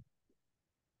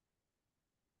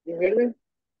 You hear me?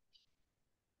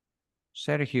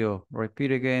 Sergio,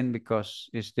 repeat again because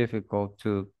it's difficult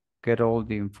to get all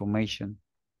the information.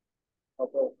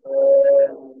 Okay.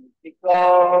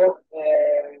 Because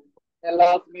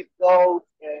allows me those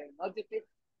notifications.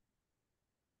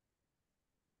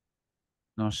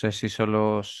 No sé si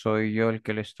solo soy yo el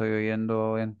que le estoy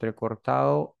oyendo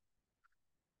entrecortado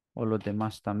o los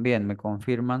demás también. ¿Me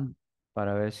confirman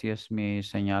para ver si es mi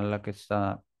señal la que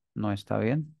no está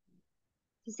bien?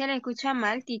 Si se le escucha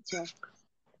mal, teacher.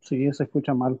 Sí, se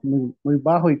escucha mal, muy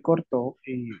bajo y corto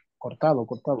y cortado.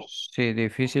 Sí,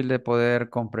 difícil de poder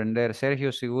comprender.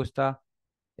 Sergio, si gusta,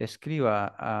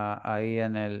 escriba ahí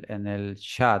en el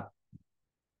chat.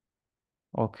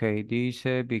 Ok,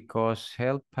 dice, because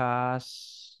help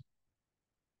us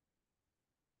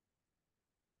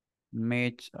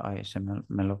meet. Ay,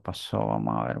 me lo pasó.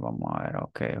 Vamos a ver.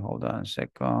 Ok, hold on a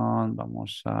second.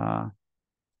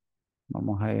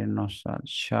 Vamos a irnos al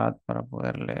chat para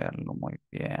poder leerlo muy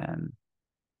bien.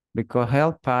 Because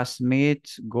help us meet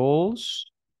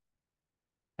goals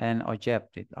and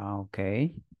objectives. Ah, ok.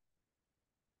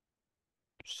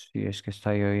 Si es que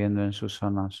está lloviendo en su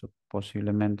zona,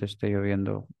 posiblemente esté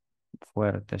lloviendo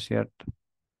fuerte, ¿cierto?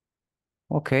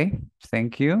 Ok,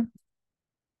 thank you.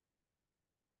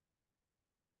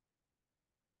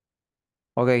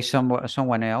 Okay,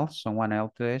 someone else,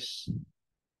 please.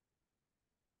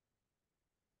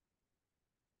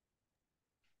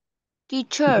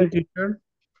 Teacher, Teacher.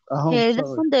 here's the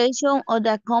Sorry. foundation of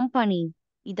the company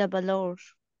y the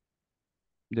valors.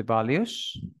 The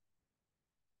values?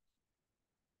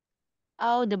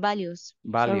 Oh, the values.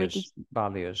 Sorry, Values,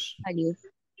 values. values.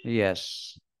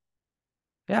 Yes.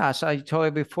 Yeah, as I told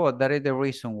you before, that is the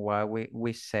reason why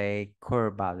we say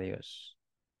core values.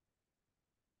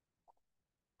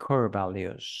 Core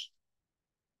values.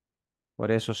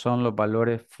 Por eso son los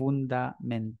valores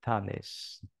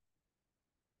fundamentales.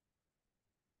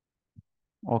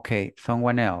 Ok,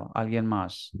 someone else, alguien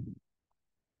más.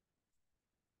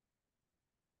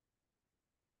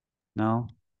 No?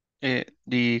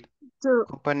 The So,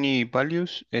 company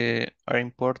values are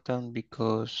important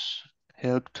because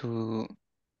help to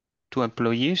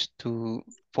employees to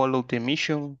follow the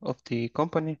mission of the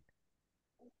company.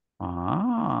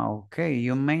 Ah, okay.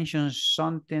 You mentioned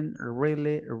something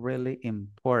really, really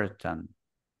important.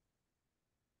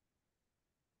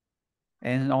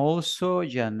 And also,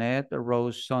 Janet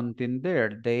wrote something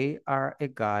there. They are a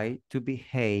guide to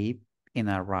behave in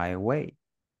a right way.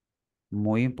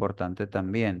 Muy importante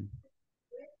también.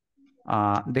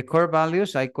 The core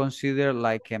values I consider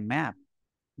like a map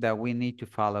that we need to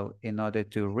follow in order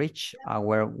to reach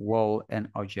our goal and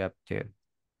objective.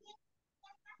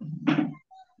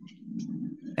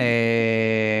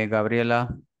 Gabriela,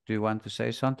 do you want to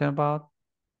say something about?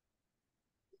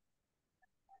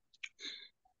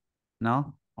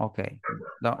 No? Okay.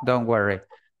 Don't worry.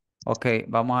 Ok,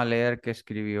 vamos a leer qué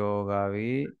escribió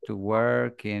Gaby. To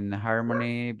work in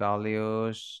harmony,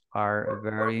 values are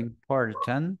very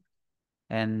important.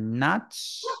 And not,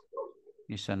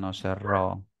 y se nos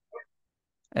cerró.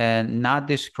 And not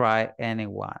describe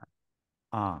anyone.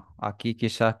 Ah, aquí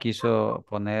quizás quiso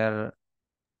poner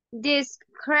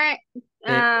Discri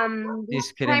discriminar.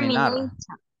 discrimination.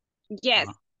 Yes.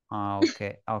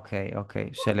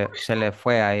 Ok. Se le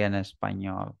fue ahí en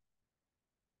español.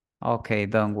 Okay,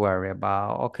 don't worry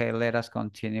about. Okay, let us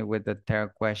continue with the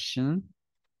third question.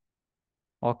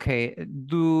 Okay,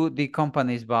 do the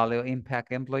company's value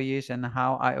impact employees and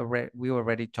how we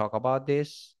already talked about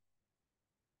this?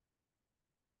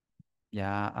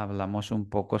 Ya hablamos un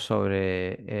poco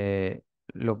sobre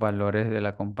los valores de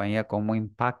la compañía, cómo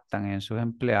impactan en sus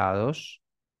empleados.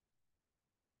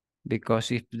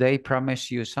 Because if they promise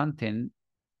you something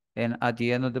and at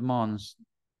the end of the month,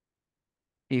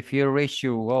 if you reach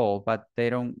your goal, but they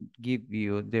don't give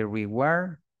you the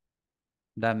reward,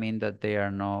 that means that they are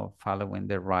not following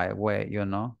the right way, you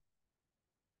know?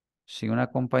 Si una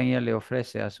compañía le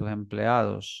ofrece a sus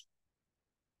empleados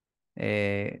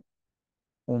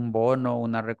un bono,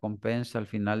 una recompensa al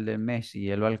final del mes y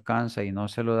él lo alcanza y no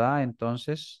se lo da,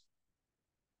 entonces,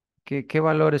 ¿qué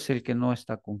valor es el que no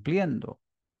está cumpliendo?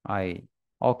 Ahí.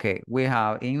 Okay, we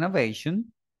have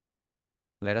innovation.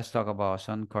 Let us talk about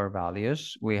some core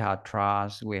values. We have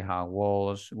trust, we have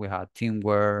goals, we have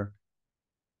teamwork,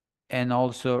 and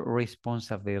also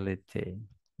responsibility.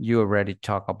 You already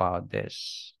talked about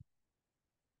this.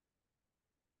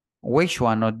 Which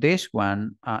one of this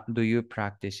one do you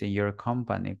practice in your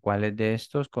company? ¿Cuáles de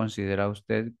estos considera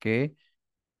usted que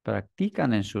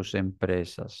practican en sus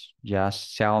empresas?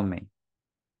 Just tell me.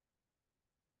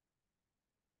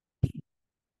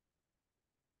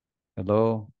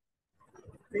 Hello.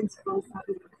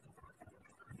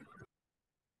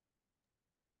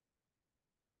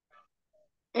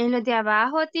 En los de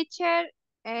abajo, teacher,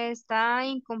 está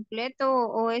incompleto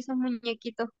o esos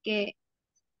muñequitos que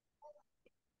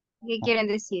quieren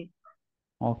decir.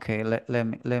 Okay,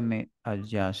 let me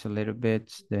adjust a little bit.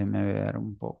 Déjeme ver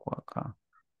un poco acá.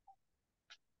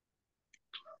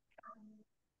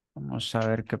 Vamos a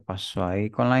ver qué pasó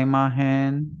ahí con la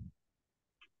imagen.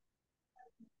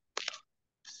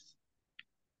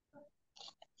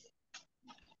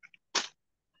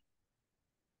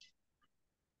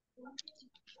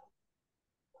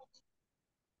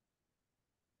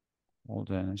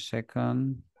 Hold on a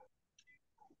second.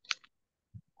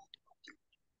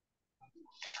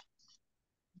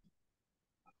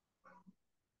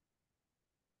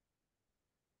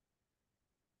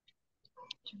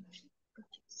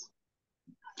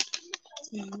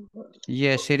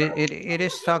 Yes, it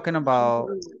is talking about.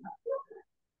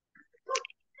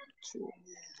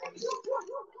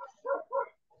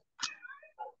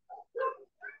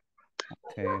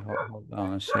 Okay, hold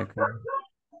on a second.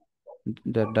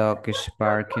 The dog is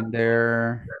barking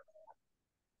there.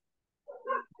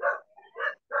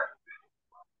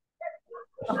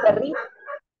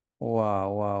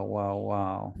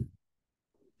 Wow.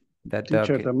 That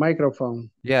Teacher, dog. the microphone.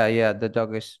 Yeah, the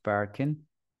dog is barking.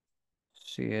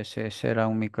 Sí, ese era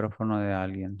un micrófono de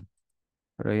alguien,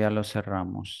 pero ya lo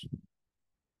cerramos.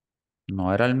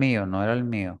 No era el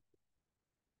mío.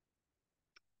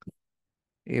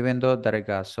 Even though there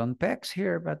got some pegs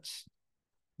here, but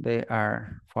they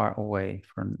are far away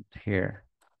from here.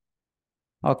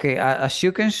 Okay, as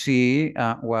you can see,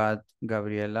 what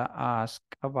Gabriela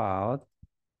asked about.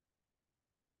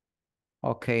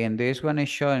 Okay, and this one is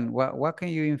showing, what can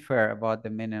you infer about the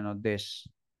meaning of this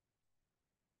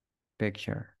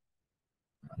picture?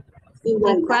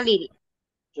 Equality.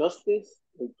 Justice,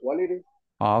 equality.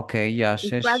 Okay, yes,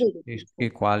 Equality. it's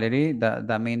equality.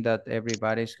 That means that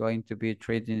everybody is going to be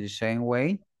treated the same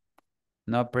way.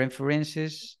 No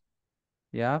preferences.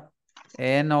 Yeah.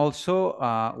 And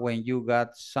also, when you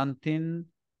got something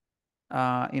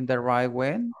in the right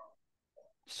way,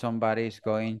 somebody is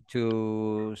going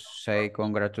to say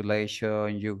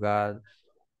congratulations, you got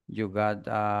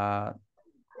to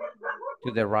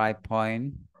the right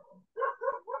point.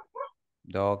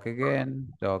 Dog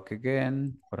again.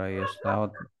 Por ahí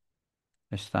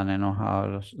están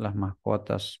enojados las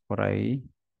mascotas por ahí.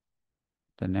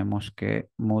 Tenemos que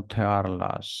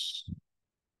mutearlas.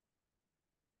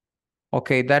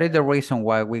 Okay, that is the reason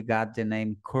why we got the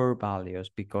name core values,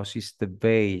 because it's the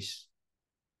base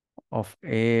of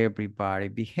everybody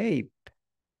behave.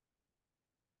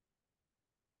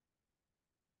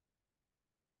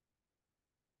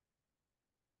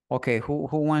 Okay, who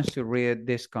wants to read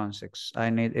these concepts? I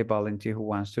need a volunteer who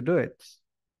wants to do it.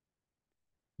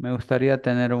 Me gustaría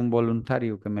tener un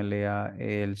voluntario que me lea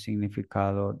el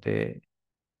significado de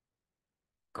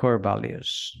core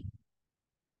values.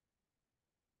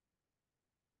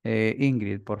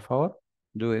 Ingrid, por favor.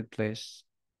 Do it, please.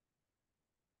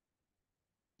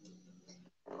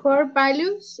 Core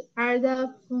values are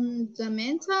the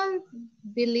fundamental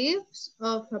beliefs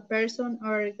of a person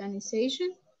or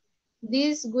organization.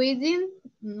 These guiding,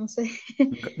 no sé,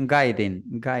 Guiding.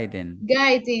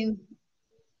 guiding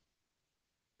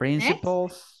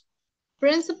Principles.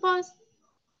 principles,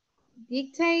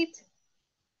 dictate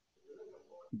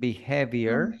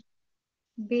Behavior.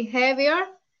 behavior,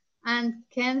 and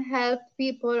can help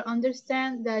people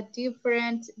understand the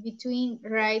difference between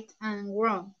right and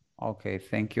wrong. Okay,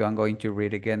 thank you. I'm going to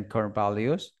read again. Core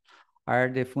values are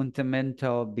the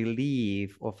fundamental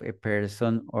belief of a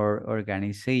person or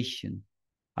organization.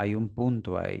 Hay un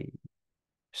punto ahí.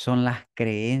 Son las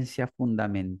creencias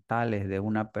fundamentales de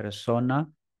una persona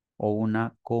o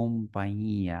una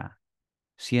compañía.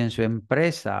 Si en su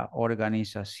empresa,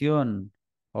 organización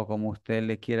o como usted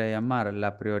le quiera llamar,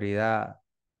 la prioridad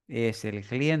es el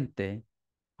cliente,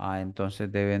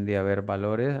 entonces deben de haber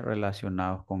valores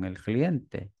relacionados con el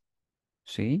cliente.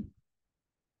 ¿Sí?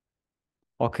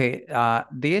 Okay,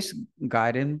 this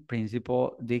guiding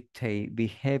principle dictate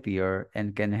behavior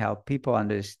and can help people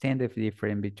understand the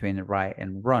difference between right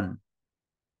and wrong.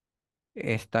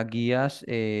 Estas guías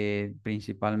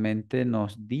principalmente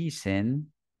nos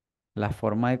dicen la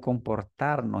forma de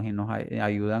comportarnos y nos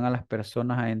ayudan a las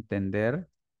personas a entender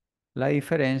la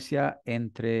diferencia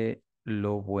entre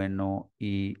lo bueno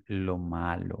y lo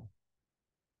malo.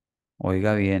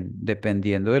 Oiga bien,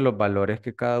 dependiendo de los valores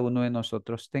que cada uno de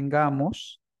nosotros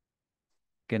tengamos,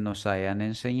 que nos hayan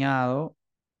enseñado,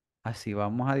 así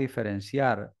vamos a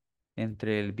diferenciar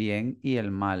entre el bien y el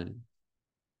mal.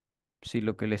 Si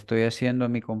lo que le estoy haciendo a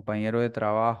mi compañero de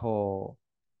trabajo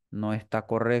no está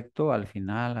correcto, al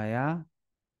final allá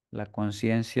la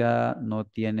conciencia no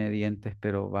tiene dientes,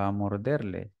 pero va a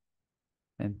morderle.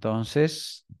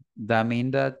 Entonces, that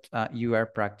means that you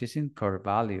are practicing core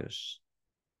values.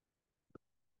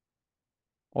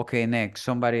 Okay, next.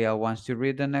 Somebody else wants to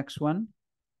read the next one?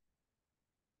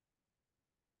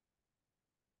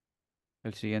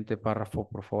 El siguiente párrafo,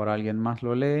 por favor, ¿alguien más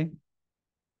lo lee?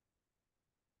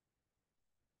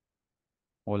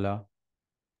 Hola.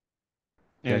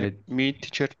 Me,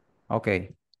 teacher.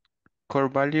 Okay. Core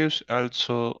values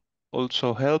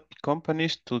also help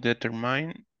companies to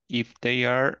determine if they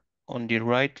are on the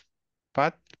right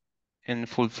path and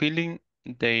fulfilling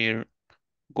their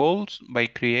goals by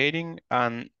creating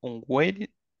an unwavering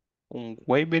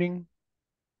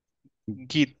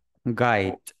guide.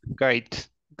 Guide. Guide.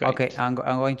 Okay, I'm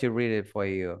going to read it for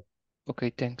you.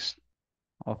 Okay, thanks.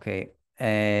 Okay.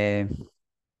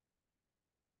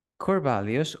 Core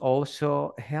values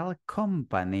also help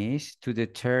companies to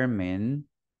determine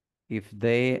if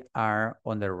they are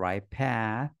on the right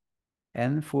path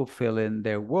and fulfilling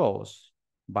their goals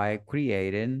by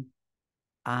creating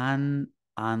an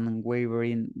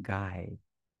unwavering guide.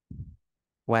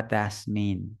 What does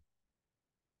mean?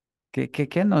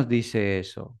 ¿Qué nos dice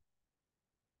eso?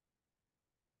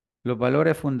 Los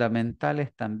valores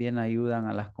fundamentales también ayudan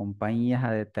a las compañías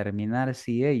a determinar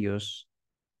si ellos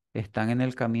están en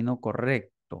el camino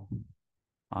correcto.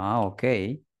 Ah, ok.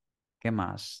 ¿Qué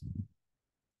más?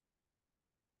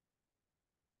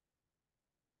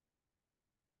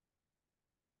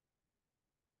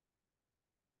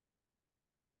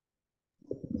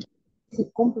 Si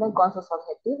cumplen con sus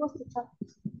objetivos, teacher.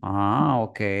 Ah,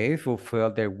 ok.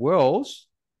 Fulfill their goals.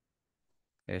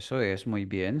 Eso es muy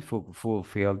bien.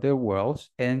 Fulfill their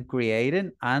goals and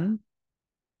creating an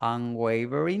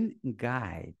unwavering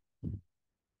guide.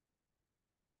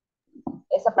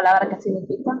 Esa palabra que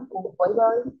significa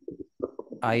unwavering.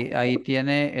 Ahí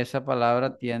tiene, esa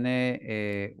palabra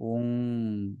tiene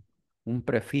un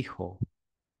prefijo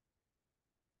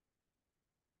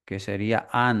que sería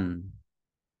an.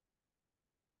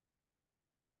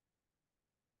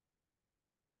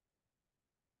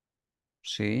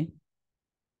 ¿Sí?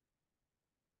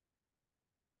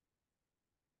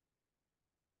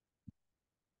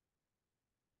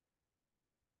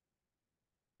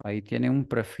 Ahí tiene un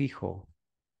prefijo.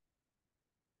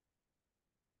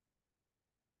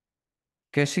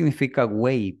 ¿Qué significa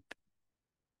wait?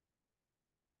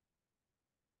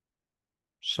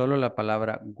 Solo la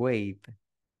palabra wait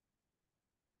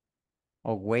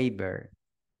o waiver.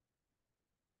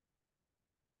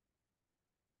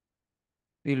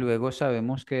 Y luego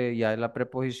sabemos que ya la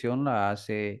preposición la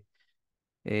hace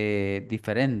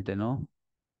diferente, ¿no?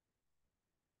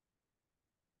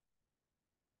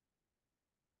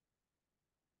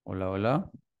 Hola,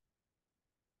 hola.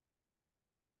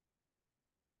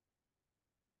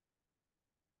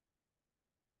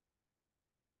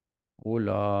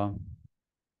 Hola.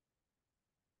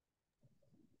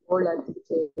 Hola,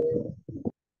 teacher.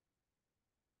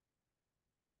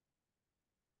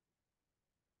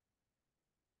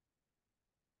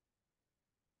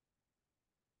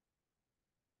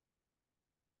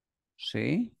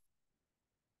 ¿Sí?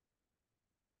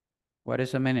 What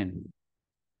is the meaning?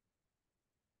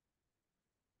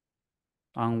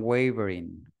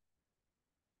 Unwavering.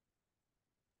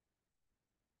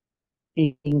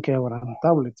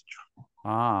 Inquebrantable, teacher.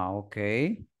 Ah, ok.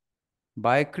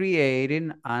 By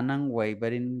creating an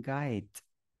unwavering guide.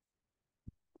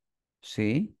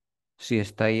 ¿Sí? Si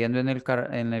está yendo en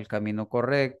el camino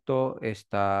correcto,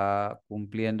 está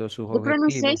cumpliendo sus The objetivos.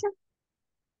 pronunciation?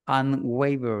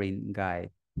 Unwavering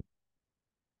guide.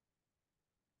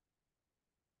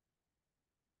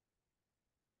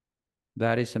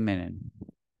 That is the meaning.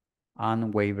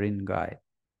 Unwavering guide.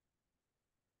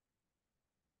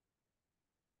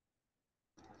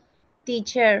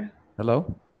 Teacher,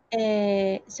 Hello?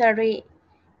 sorry,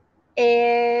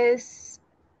 es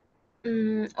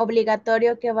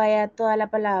obligatorio que vaya toda la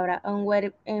palabra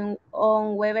unwavering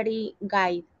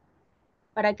guide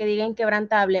para que diga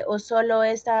inquebrantable o solo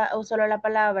la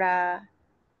palabra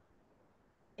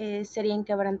sería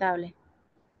inquebrantable.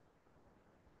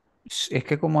 Es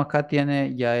que como acá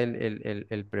tiene ya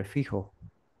el prefijo.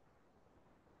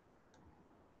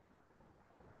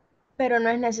 Pero no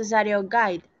es necesario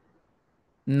guide.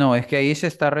 No, es que ahí se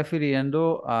está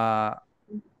refiriendo a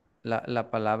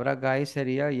la palabra guide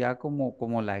sería ya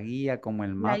como la guía, como el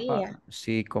La mapa, guía.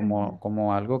 sí,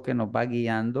 como algo que nos va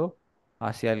guiando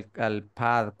hacia al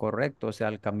path correcto, o sea,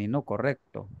 al camino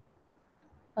correcto.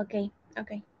 Ok,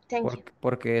 thank you.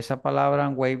 Porque esa palabra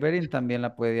unwavering también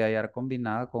la puede hallar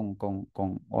combinada con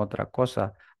otra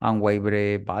cosa.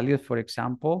 Unwavering values, por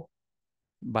ejemplo,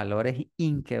 valores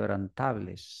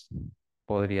inquebrantables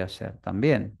podría ser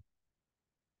también.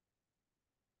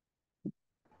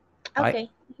 Ok.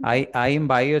 I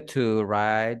invite you to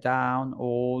write down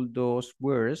all those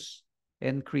words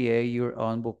and create your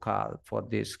own vocab for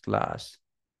this class.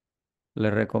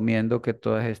 Les recomiendo que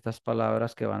todas estas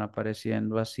palabras que van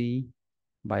apareciendo así,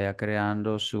 vaya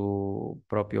creando su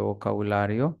propio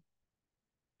vocabulario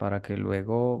para que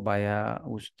luego vaya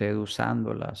usted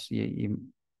usándolas y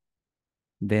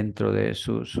dentro de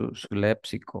su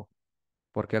léxico.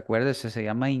 Porque acuérdese, se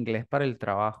llama inglés para el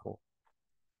trabajo.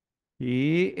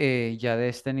 Y ya de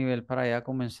este nivel para allá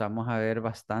comenzamos a ver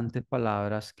bastantes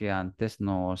palabras que antes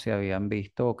no se habían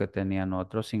visto o que tenían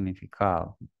otro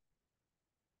significado.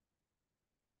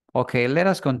 Okay, let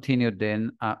us continue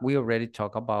then. We already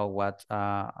talked about what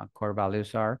core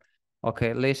values are.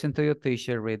 Okay, listen to your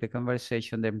teacher, read the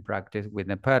conversation, then practice with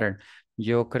the pattern.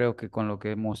 Yo creo que con lo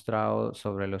que he mostrado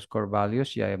sobre los core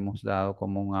values ya hemos dado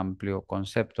como un amplio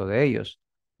concepto de ellos.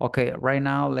 Okay, right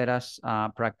now let us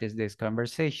practice this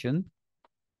conversation.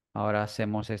 Ahora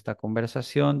hacemos esta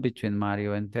conversación between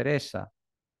Mario and Teresa.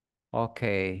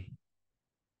 Okay.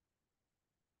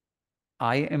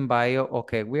 I invite,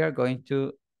 okay, we are going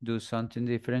to do something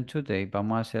different today.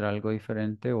 Vamos a hacer algo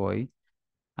diferente hoy.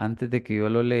 Antes de que yo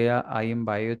lo lea, I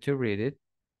invite you to read it.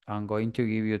 I'm going to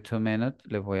give you 2 minutes.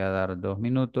 Les voy a dar 2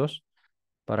 minutos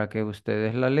para que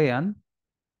ustedes la lean,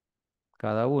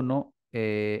 cada uno,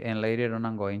 and later on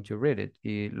I'm going to read it.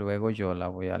 Y luego yo la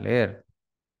voy a leer.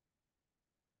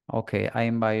 Okay, I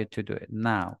invite you to do it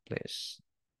now, please.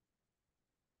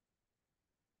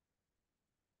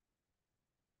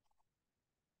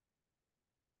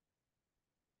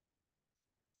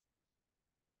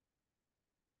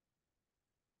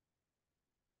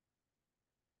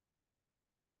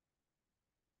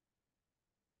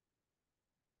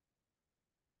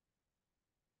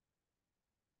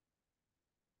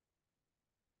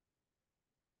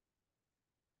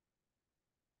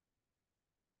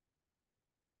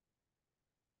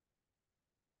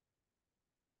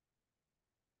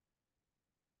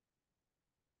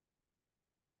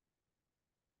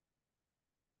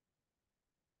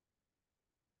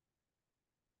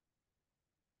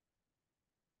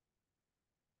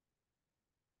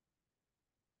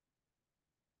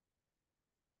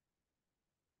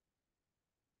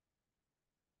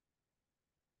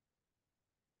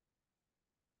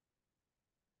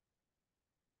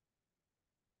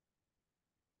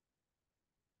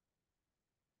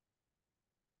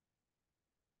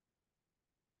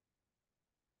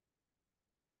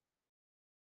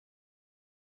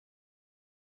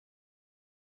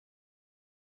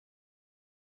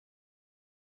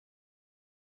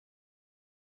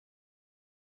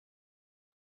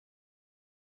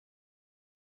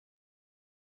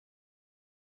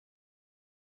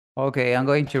 Okay, I'm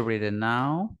going to read it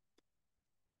now.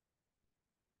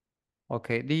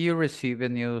 Okay, did you receive a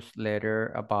newsletter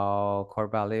about core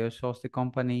values of the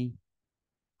company?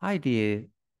 I did.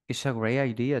 It's a great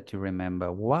idea to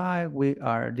remember why we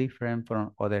are different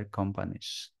from other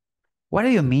companies. What do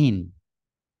you mean?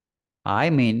 I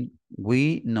mean,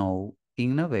 we know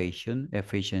innovation,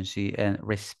 efficiency, and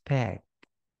respect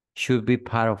should be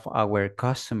part of our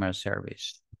customer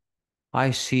service.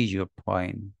 I see your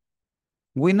point.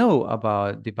 We know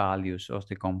about the values of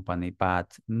the company,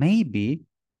 but maybe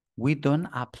we don't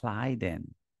apply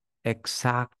them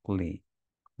exactly.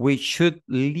 We should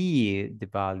lead the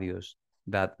values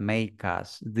that make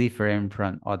us different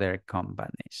from other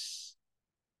companies.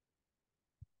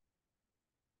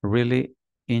 Really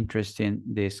interesting,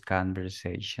 this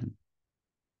conversation.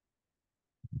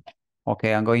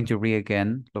 Okay, I'm going to read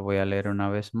again. Lo voy a leer una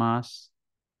vez más.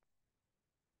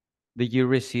 Did you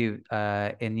receive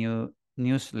a new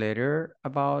newsletter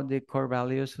about the core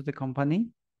values of the company?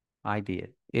 I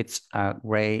did. It's a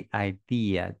great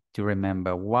idea to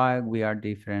remember why we are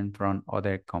different from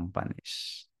other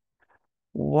companies.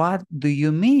 What do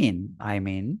you mean? I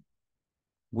mean,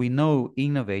 we know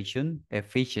innovation,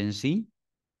 efficiency,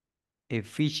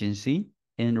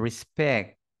 and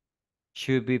respect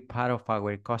should be part of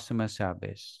our customer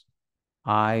service.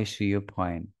 I see your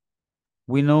point.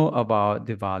 We know about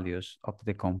the values of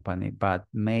the company, but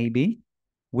maybe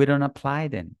we don't apply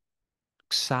them.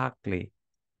 Exactly.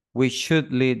 We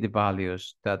should lead the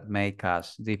values that make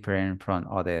us different from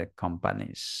other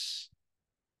companies.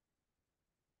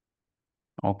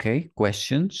 Okay,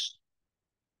 questions?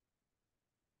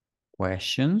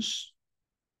 Questions?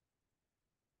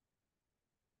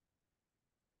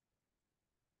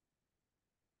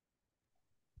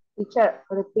 Teacher,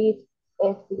 repeat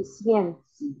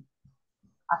efficiency.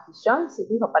 Efficiency,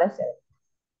 dijo, parece.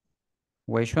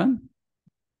 Which one?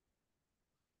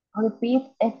 Repeat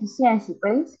efficiency,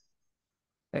 please.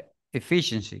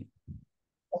 Efficiency.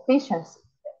 Efficiency.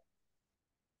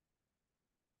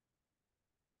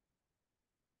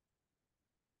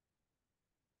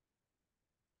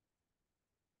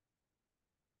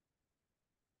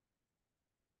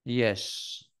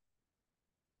 Yes.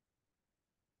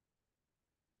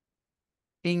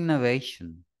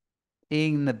 Innovation.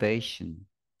 Innovation.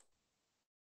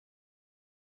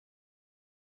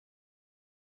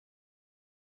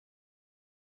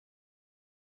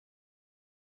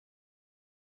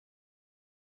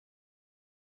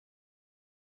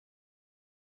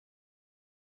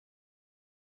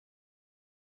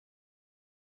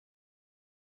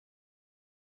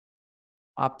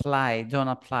 Apply, don't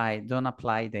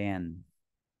apply then.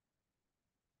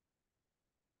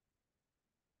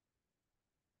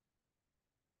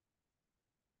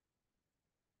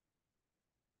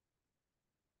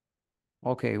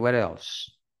 Okay, what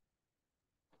else?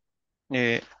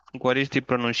 What is the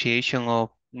pronunciation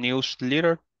of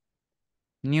newsletter?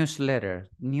 Newsletter.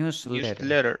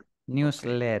 Newsletter. Okay.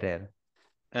 Newsletter.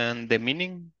 And the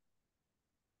meaning?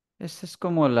 Esta es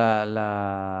como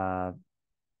la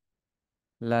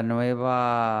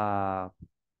nueva,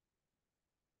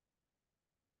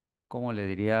 ¿cómo le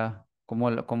diría?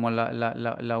 Como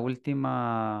la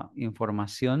última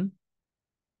información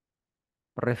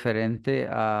referente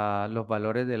a los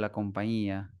valores de la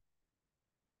compañía.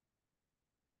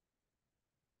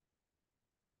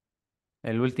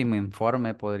 El último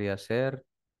informe podría ser.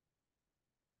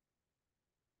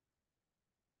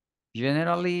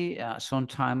 Generally,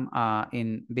 sometime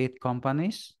in big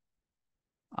companies,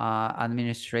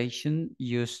 administration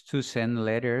used to send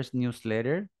letters,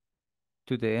 newsletter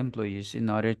to the employees in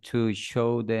order to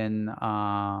show them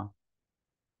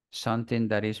something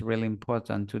that is really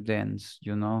important to them,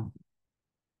 you know.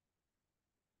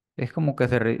 Es como que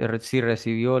si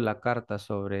recibió la carta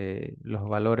sobre los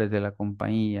valores de la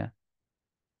compañía.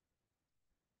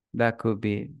 That could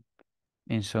be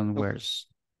in some words.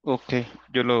 Ok,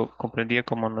 yo lo comprendía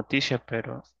como noticia,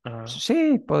 pero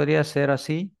Sí, podría ser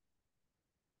así.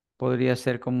 Podría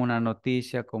ser como una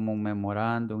noticia, como un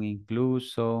memorándum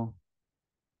incluso.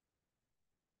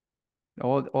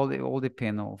 All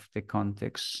depend of the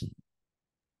context.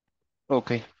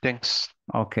 okay, thanks.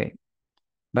 Okay.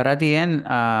 But at the end,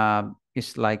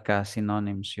 it's like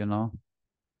synonyms, you know.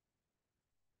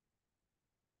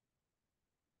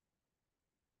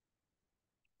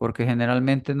 Porque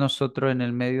generalmente nosotros en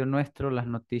el medio nuestro, las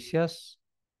noticias,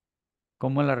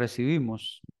 ¿cómo las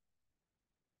recibimos?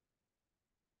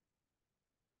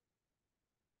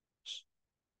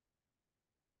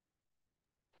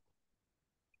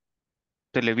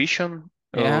 Television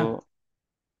Yeah.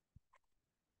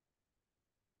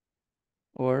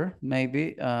 Or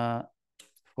maybe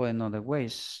for another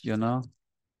ways, you know,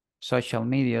 social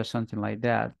media or something like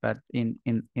that. But in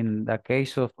the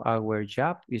case of our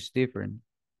job, it's different.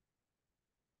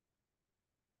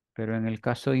 Pero en el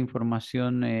caso de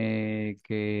información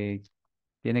que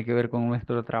tiene que ver con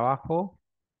nuestro trabajo,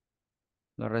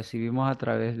 lo recibimos a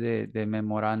través de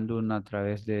memorándum, a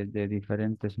través de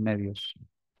diferentes medios.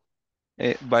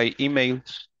 by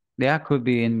emails. There could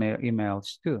be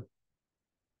emails too.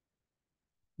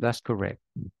 That's correct.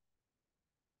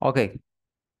 Okay.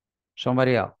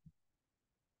 Somebody else.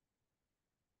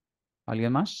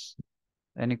 ¿Alguien más?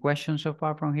 Any questions so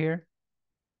far from here?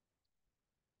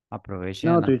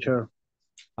 Aprovechen. No, teacher.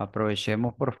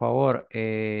 Aprovechemos, por favor.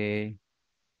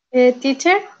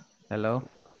 Teacher, Hello.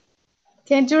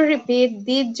 can you repeat?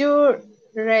 Did you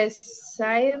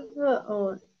receive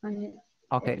or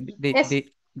Okay. yes.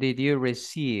 Did you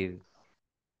receive?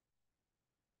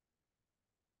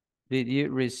 Did you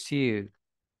receive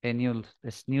a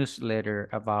newsletter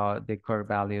about the core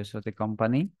values of the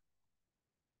company?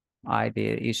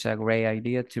 Idea is a great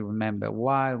idea to remember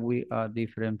why we are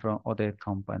different from other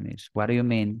companies. What do you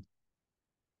mean?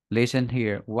 Listen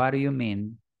here. What do you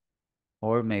mean?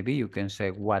 Or maybe you can say,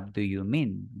 what do you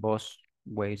mean? Both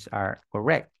ways are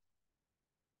correct.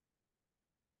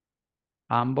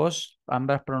 Ambas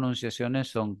pronunciaciones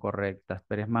son correctas,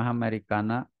 pero es más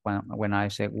americana when I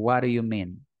say, what do you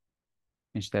mean?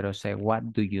 Instead of say,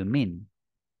 what do you mean?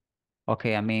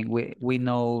 Okay, I mean, we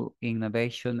know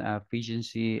innovation,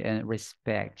 efficiency, and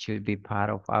respect should be part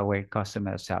of our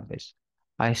customer service.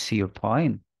 I see your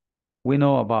point. We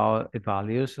know about the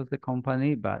values of the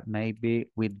company, but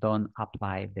maybe we don't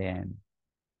apply them.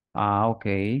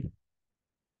 Okay.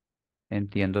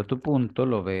 Entiendo tu punto,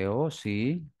 lo veo,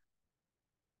 sí.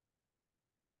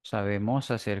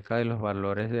 Sabemos acerca de los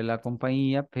valores de la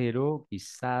compañía, pero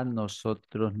quizás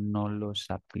nosotros no los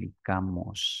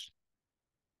aplicamos.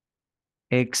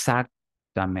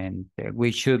 Exactamente.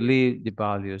 We should live the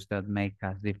values that make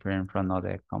us different from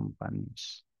other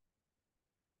companies.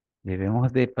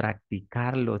 Debemos de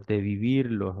practicarlos, de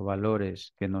vivir los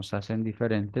valores que nos hacen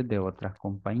diferentes de otras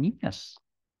compañías.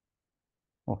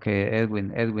 Ok,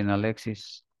 Edwin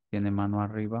Alexis, tiene mano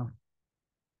arriba.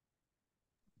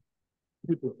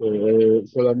 Sí, porque,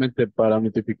 solamente para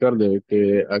notificarle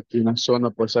que aquí en la zona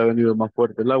pues ha venido más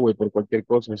fuerte el agua y por cualquier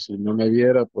cosa, si no me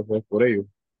viera, pues es por ello.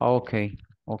 Okay,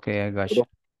 I got you.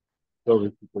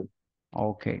 Sorry, people.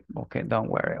 Okay, don't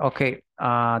worry. Okay,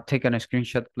 take a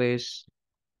screenshot, please.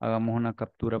 Hagamos una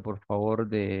captura, por favor,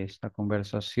 de esta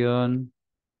conversación.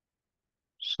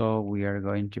 So we are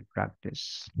going to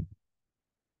practice.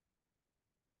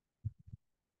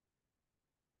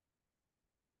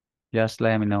 Just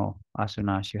let me know as soon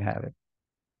as you have it.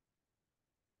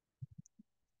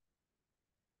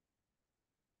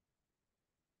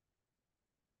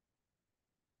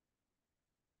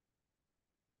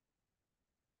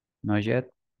 Not yet?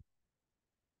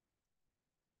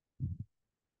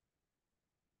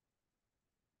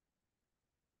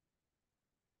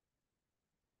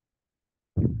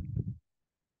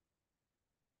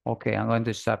 Okay, I'm going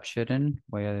to stop sharing.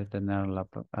 Voy a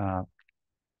detener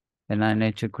and I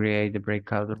need to create the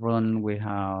breakout room. We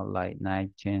have like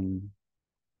 19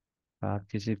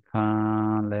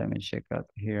 participants. Let me check out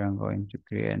here. I'm going to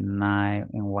create 9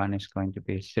 and one is going to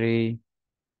be 3.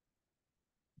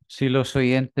 Si los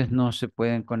oyentes no se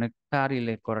pueden conectar y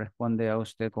le corresponde a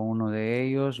usted con uno de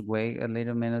ellos, wait a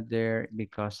little minute there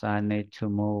because I need to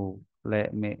move.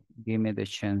 Give me the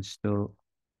chance to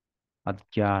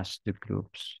adjust the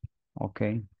groups.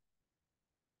 Okay.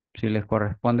 Si les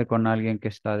corresponde con alguien que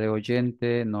está de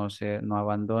oyente, no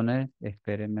abandone,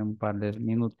 espérenme un par de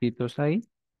minutitos ahí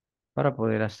para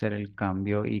poder hacer el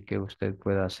cambio y que usted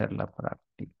pueda hacer la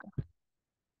práctica.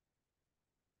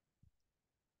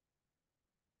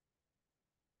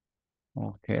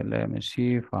 Okay, let me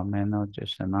see if a minute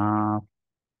is enough.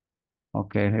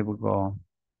 Okay, here we go.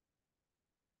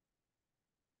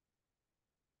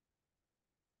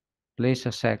 Please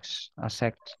accept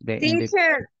the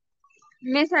Teacher,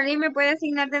 me salí, ¿me puede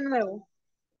asignar de nuevo?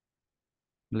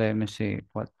 Let me see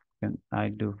what can I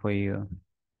do for you.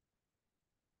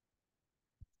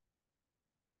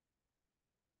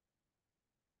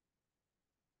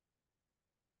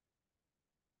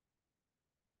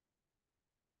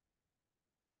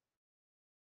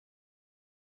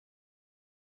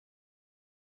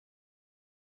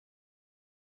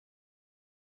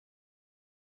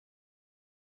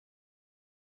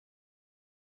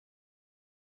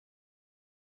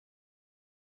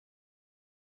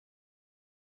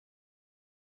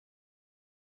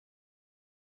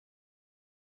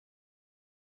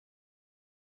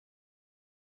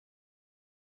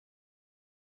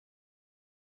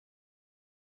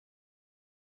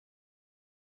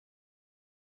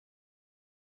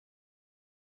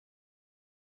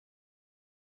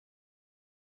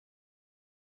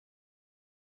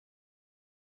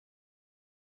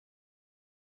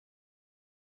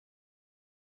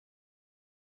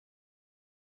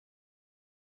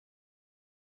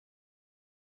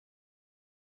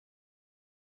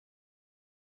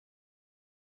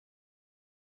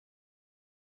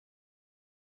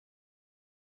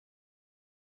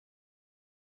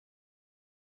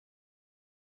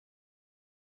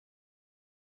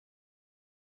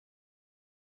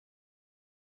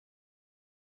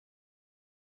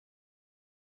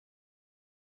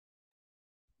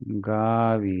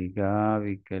 Gaby,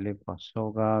 ¿qué le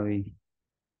pasó, Gaby?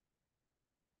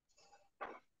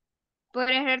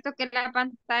 Por error toqué la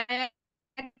pantalla.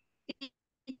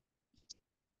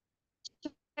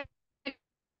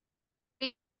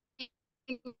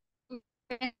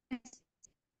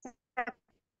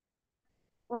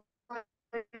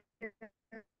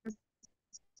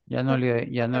 Ya no le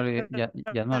oí. Ya no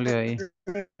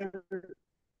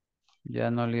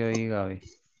le oí, Gaby.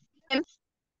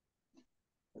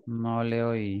 No le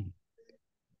oí.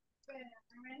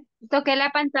 Toqué la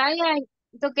pantalla,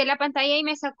 toqué la pantalla y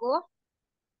me sacó.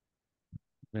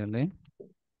 Really?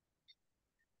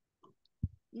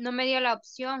 No me dio la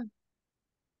opción.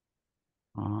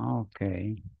 Ah, ok.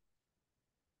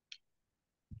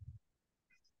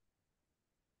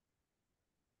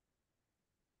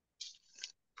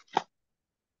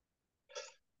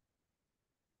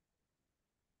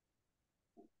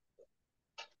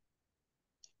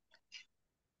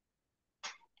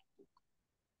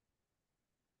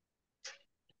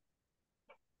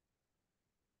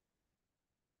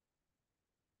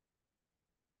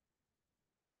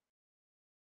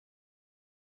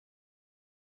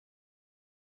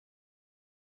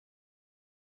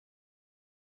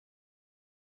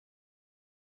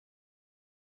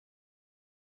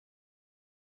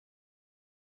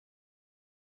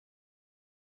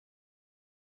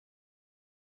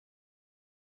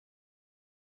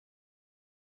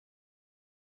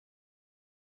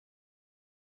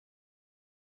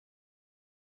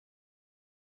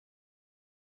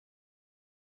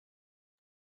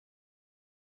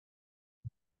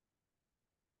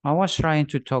 I was trying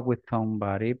to talk with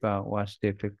somebody, but it was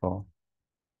difficult.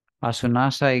 As soon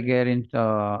as I got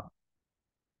into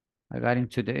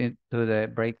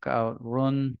the breakout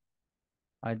room,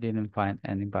 I didn't find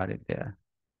anybody there.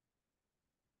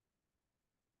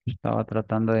 Estaba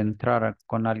tratando de entrar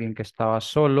con alguien que estaba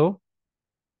solo,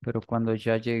 pero cuando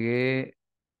ya llegué,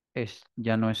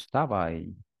 ya no estaba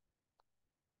ahí.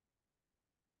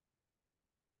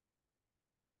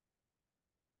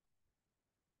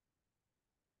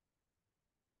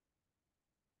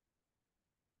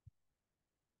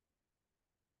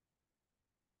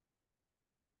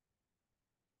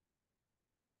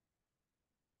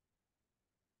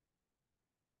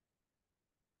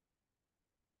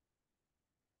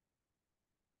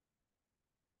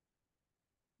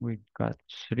 We got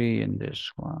 3 in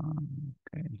this one.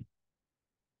 Okay.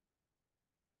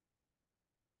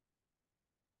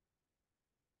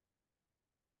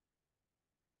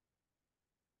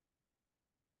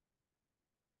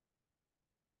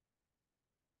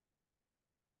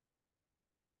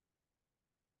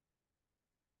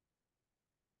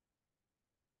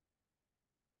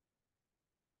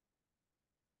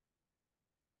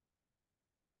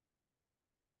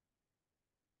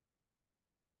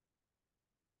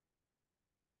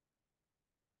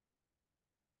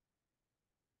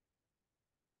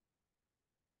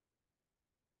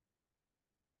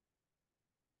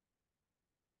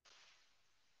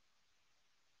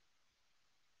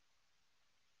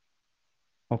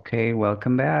 Okay,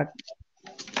 welcome back.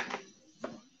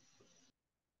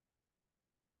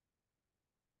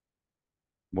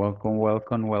 Welcome,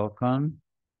 welcome, welcome.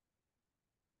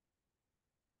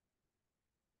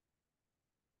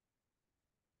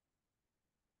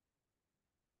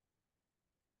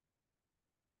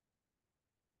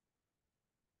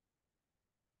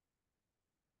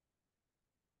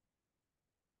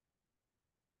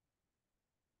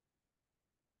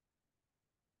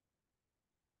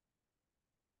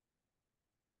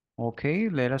 Okay,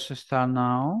 let us start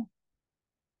now.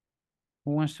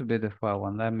 Who wants to be the first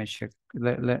one? Let me check.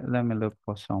 Let me look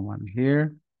for someone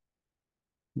here.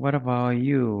 What about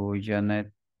you, Janet?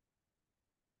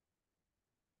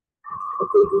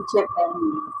 Okay, teacher,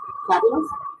 Carlos.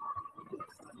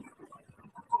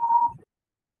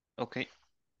 Okay.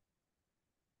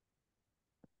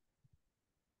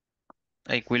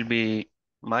 I will be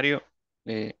Mario.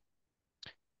 Uh,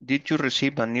 did you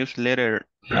receive a newsletter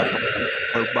about the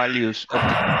core values of the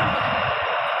company?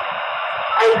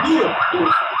 I did.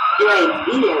 Great,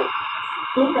 dear.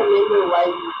 To remember why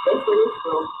we differ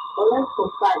from other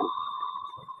companies.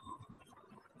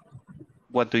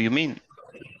 What do you mean?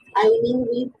 I mean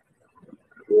with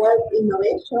word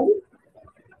innovation,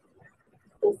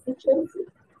 efficiency,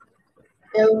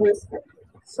 and respect.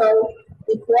 So,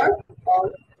 the work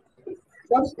of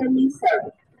customer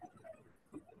service.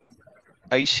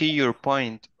 I see your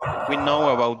point. We know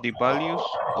about the values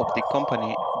of the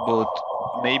company, but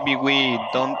maybe we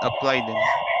don't apply them.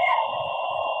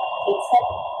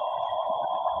 Exactly.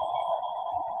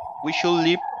 We should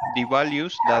live the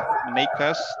values that make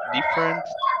us different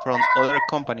from other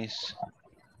companies.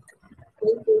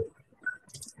 Thank you.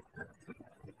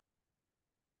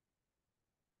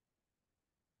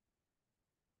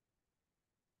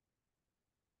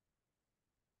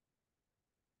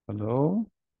 Hello?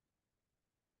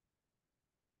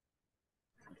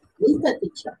 Mr.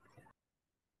 Teacher.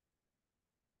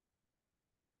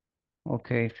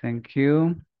 Okay, thank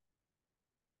you.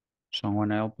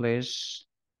 Someone else, please.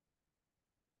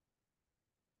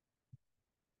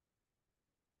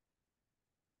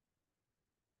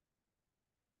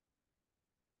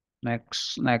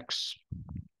 Next.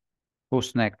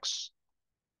 Who's next?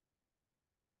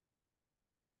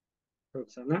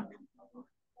 Roxana.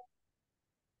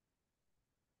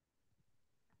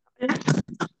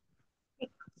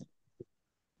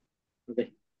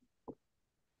 Okay.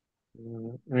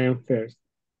 I am first.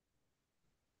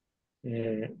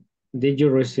 Did you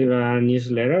receive a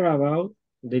newsletter about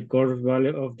the core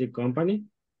value of the company?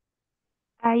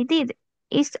 I did.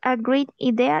 It's a great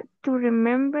idea to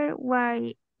remember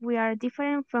why we are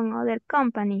different from other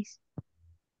companies.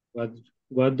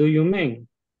 What do you mean?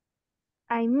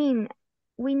 I mean,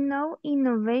 we know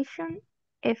innovation,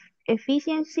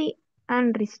 efficiency,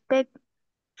 and respect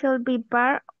should be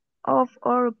part of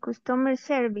our customer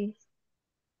service.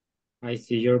 I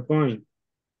see your point.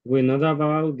 We know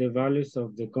about the values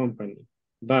of the company,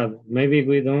 but maybe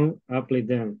we don't apply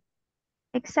them.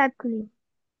 Exactly.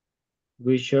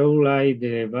 We show like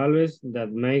the values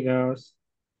that make us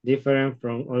different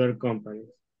from other companies.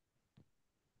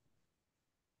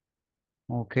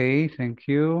 Okay, thank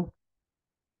you.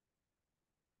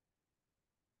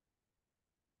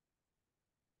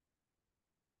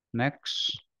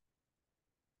 Next.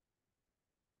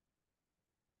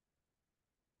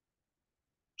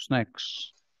 Who's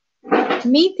next?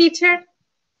 Me, teacher.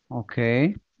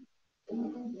 Okay.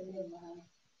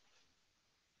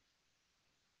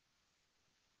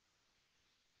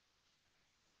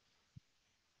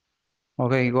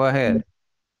 Okay, go ahead.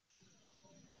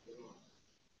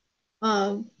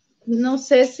 No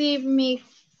sé si mi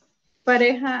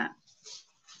pareja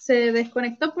se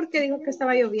desconectó porque dijo que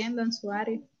estaba lloviendo en su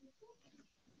área.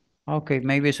 Okay,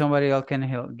 maybe somebody else can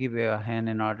help, give you a hand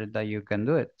in order that you can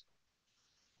do it.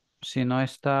 Si no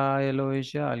está él o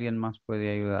ella, alguien más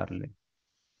puede ayudarle.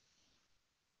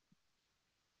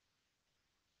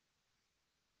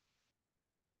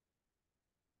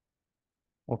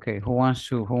 Okay, who wants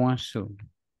to? Who wants to?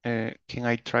 Can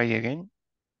I try again?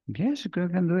 Yes, you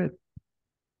can do it.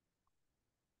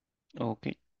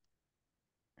 Okay.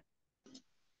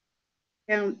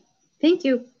 Thank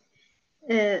you.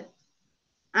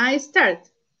 I start.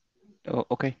 Oh,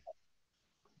 okay.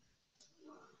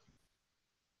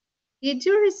 Did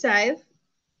you receive a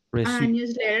Receive.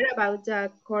 newsletter about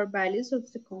the core values of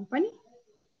the company?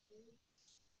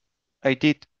 I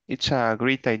did. It's a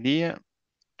great idea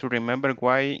to remember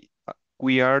why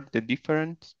we are the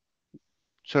different.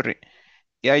 Sorry,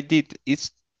 I did.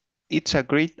 It's a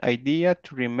great idea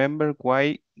to remember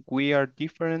why we are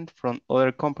different from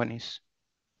other companies.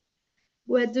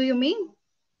 What do you mean?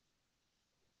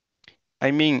 I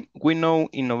mean, we know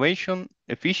innovation,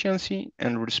 efficiency,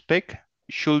 and respect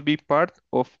should be part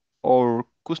of our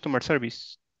customer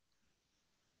service.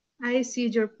 I see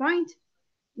your point.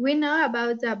 We know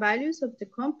about the values of the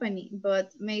company,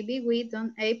 but maybe we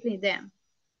don't apply them.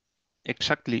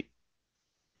 Exactly.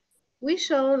 We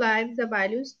show live the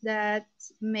values that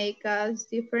make us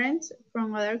different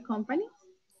from other companies.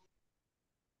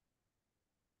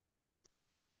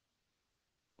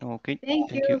 Okay. Thank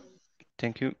Thank you. you.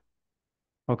 Thank you.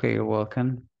 Okay, you're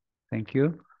welcome. Thank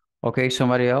you. Okay,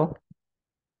 somebody else?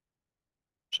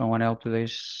 Someone else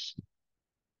today's.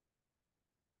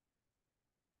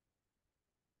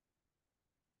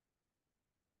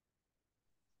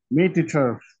 Me,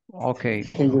 teacher. Okay.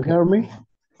 Can you hear me?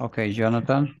 Okay,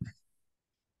 Jonathan.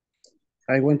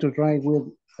 I want to try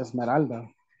with Esmeralda.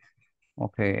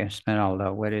 Okay,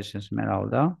 Esmeralda. Where is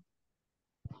Esmeralda?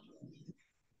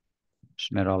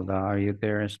 Esmeralda, are you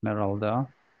there, Esmeralda?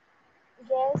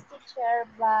 Yes, teacher,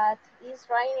 but it's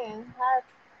raining hard.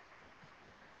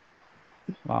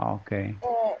 Wow, okay.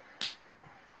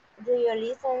 Do you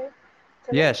listen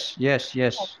to me? Yes. Yes,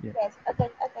 yes. Okay,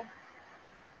 okay.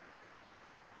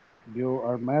 You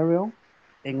are Mario.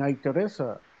 And I,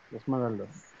 Teresa, Esmeralda.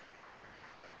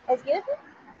 Excuse me?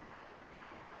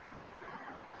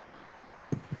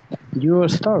 You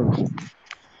start.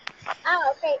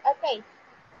 Okay, okay.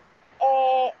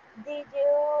 Did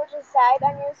you receive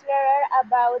a newsletter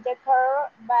about the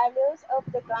core values of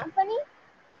the company?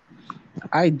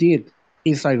 I did.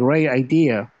 It's a great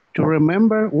idea to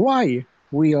remember why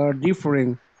we are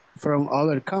different from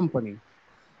other companies.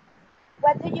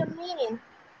 What do you mean?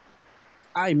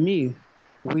 I mean,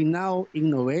 we know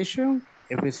innovation,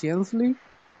 efficiency,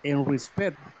 and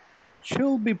respect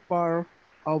should be part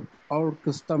of our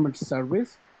customer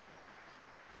service.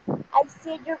 I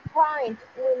see your point.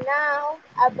 We know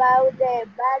about the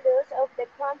values of the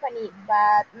company,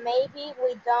 but maybe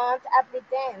we don't apply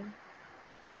them.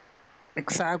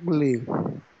 Exactly.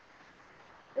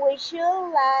 We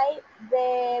should like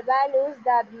the values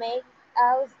that make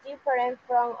us different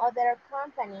from other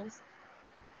companies.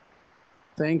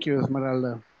 Thank you,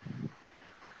 Esmeralda.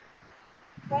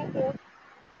 Thank you.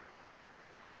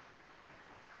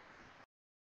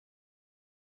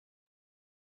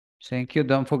 Thank you.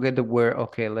 Don't forget the word.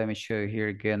 Okay, let me show you here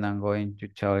again. I'm going to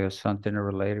tell you something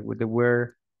related with the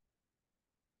word.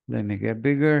 Let me get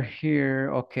bigger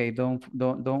here. Okay, don't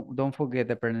forget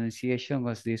the pronunciation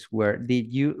of this word.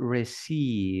 Did you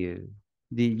receive?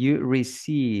 Did you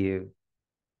receive?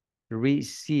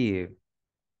 Receive.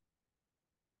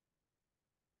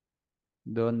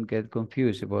 Don't get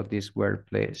confused about this word,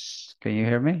 please. Can you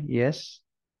hear me? Yes?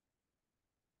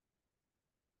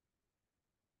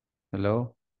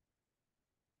 Hello?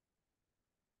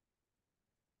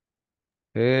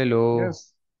 Hello?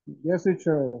 Yes, yes,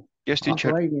 teacher. Yes, It's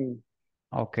teacher. raining.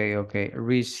 Okay, okay.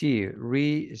 Receive,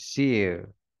 receive.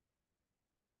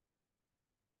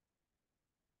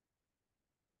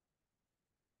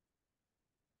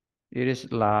 It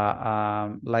is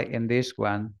like in this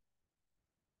one.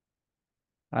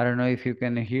 I don't know if you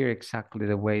can hear exactly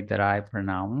the way that I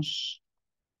pronounce.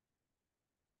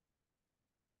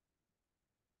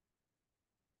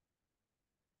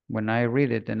 When I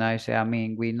read it and I say, I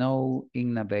mean, we know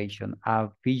innovation,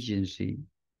 efficiency,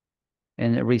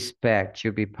 and respect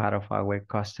should be part of our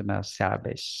customer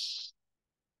service.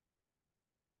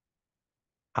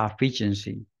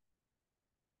 Efficiency.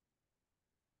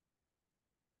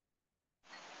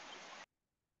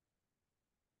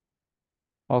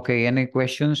 Okay, any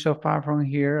questions so far from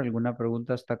here? ¿Alguna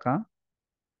pregunta hasta acá?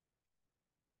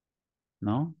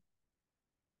 No?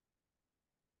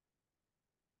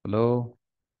 Hello?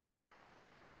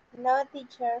 No,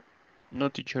 teacher. No,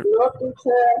 teacher. No,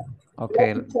 teacher.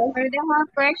 Okay. No, teacher. Furthermore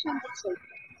question, teacher.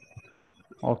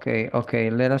 Okay, okay,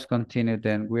 let us continue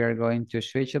then. We are going to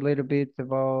switch a little bit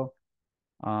about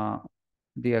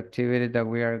the activity that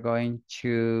we are going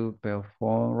to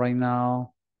perform right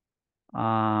now.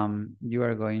 You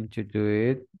are going to do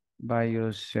it by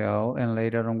yourself, and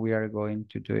later on we are going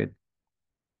to do it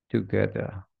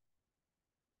together.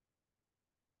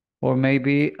 Or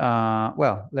maybe,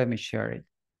 well, let me share it.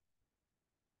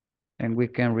 And we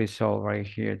can resolve right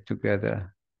here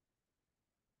together.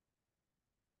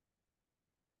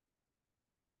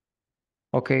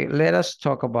 Okay, let us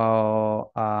talk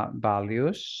about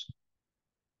values.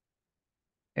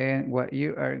 And what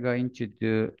you are going to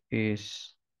do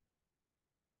is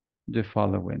the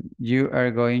following. You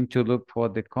are going to look for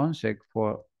the concept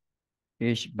for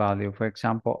each value. For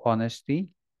example, honesty.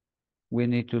 We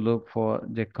need to look for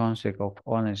the concept of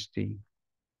honesty.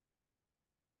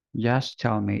 Just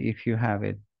tell me if you have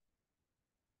it.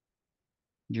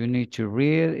 You need to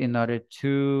read in order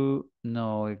to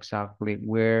know exactly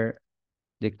where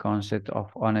the concept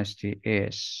of honesty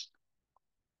is.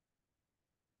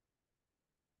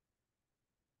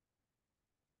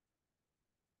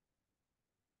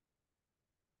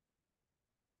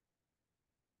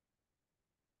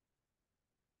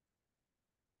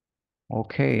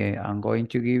 Okay, I'm going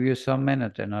to give you some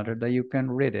minutes in order that you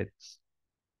can read it.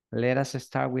 Let us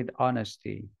start with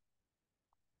honesty.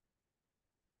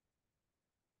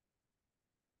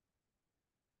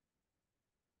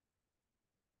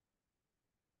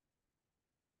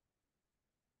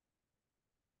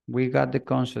 We got the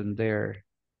concept there.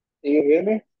 Do you hear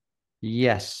me?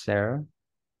 Yes, sir.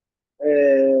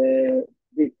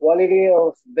 The quality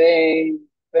of being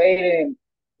fair and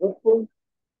truthful,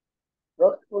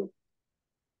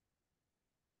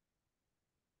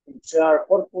 sincere,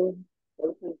 hopeful.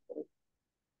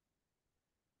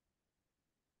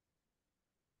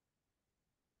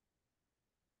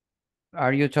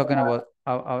 Are you talking about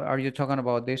are you talking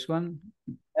about this one?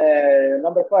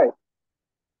 Number 5.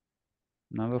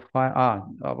 Number 5.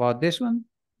 About this one?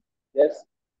 Yes.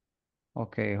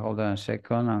 Okay, hold on a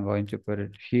second. I'm going to put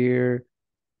it here.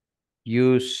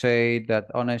 You say that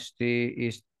honesty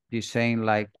is the same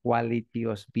like quality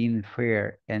of being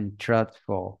fair and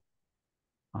truthful.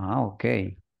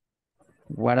 Okay.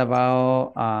 What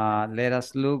about, let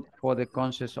us look for the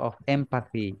concept of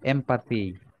empathy.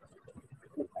 Empathy.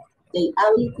 The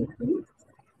ability to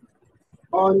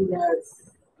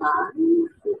understand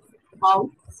how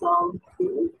some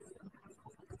feels.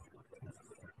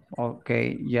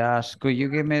 Okay, yes. Could you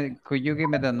give me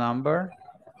the number?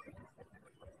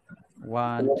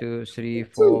 1, 2, 3,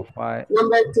 4, 5.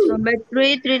 Number 2. Number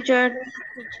 3, teacher.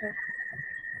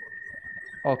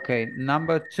 Okay,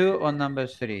 number 2 or number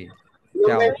 3?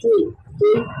 Number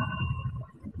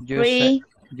 3.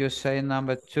 You say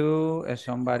number 2 and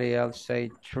somebody else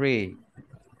say 3.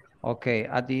 Okay,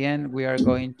 at the end we are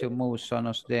going to move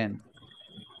sonos then.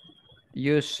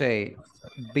 You say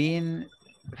being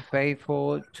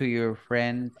faithful to your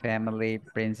friend, family,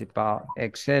 principal,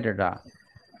 etc.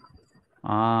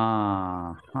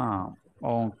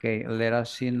 Okay, let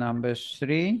us see number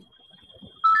 3.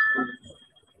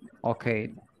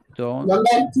 Okay, don't. Number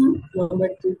 2.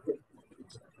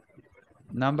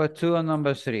 Number 2 or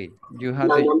number 3? You have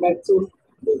number 2.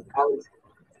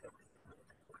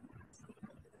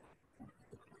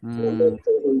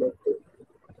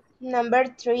 Number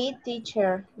 3,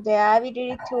 teacher. The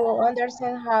ability to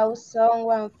understand how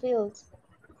someone feels.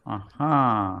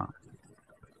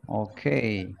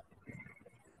 Okay.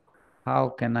 How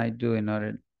can I do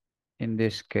in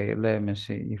this case? Let me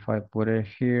see. If I put it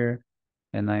here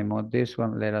and I move this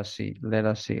one, let us see.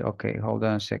 Okay, hold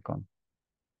on a second.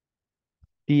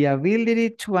 The ability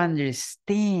to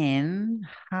understand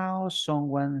how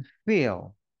someone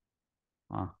feels.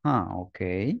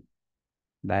 Okay.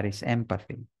 That is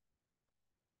empathy.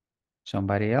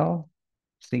 Somebody else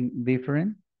think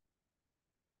different?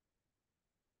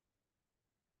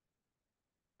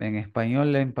 En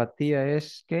español, la empatía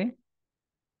es ¿qué?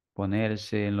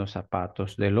 Ponerse en los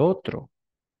zapatos del otro.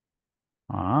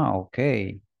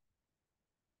 Okay.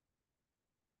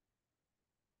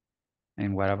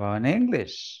 And what about in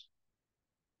English?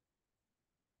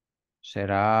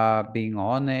 ¿Será being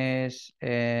honest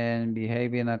and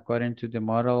behaving according to the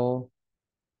model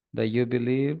that you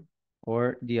believe,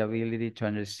 or the ability to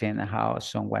understand how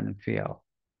someone feels?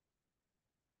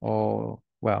 Oh,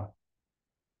 well.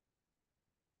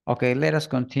 Okay, let us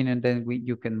continue, and then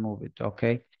you can move it,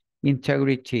 okay?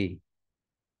 Integrity.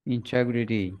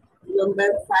 Number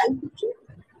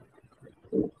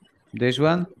 5. This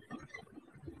one?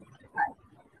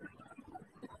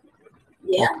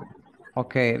 Yeah.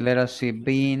 Okay, let us see.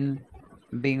 Being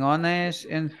honest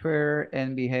and fair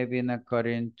and behaving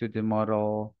according to the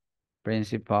moral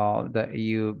principle that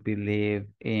you believe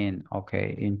in.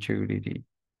 Okay, integrity.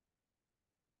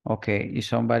 Okay, if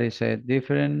somebody said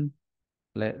different,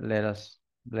 Let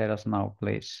us know,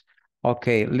 please.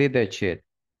 Okay, leadership.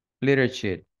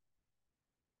 Leadership.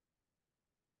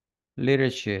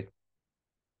 Leadership.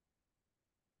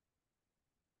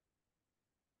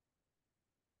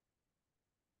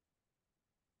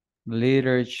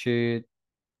 Leadership.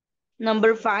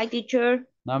 Number 5, teacher.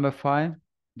 Number 5,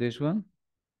 this one.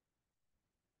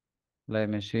 Let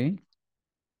me see.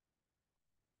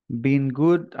 Being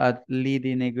good at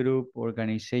leading a group,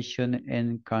 organization,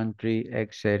 and country,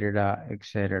 etc.,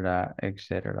 etc.,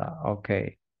 etc.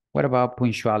 Okay. What about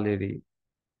punctuality?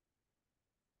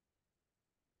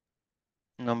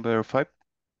 Number 5.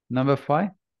 Number 5?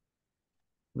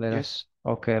 Yes.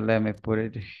 Okay, let me put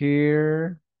it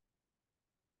here.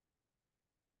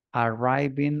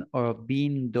 Arriving or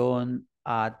being done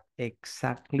at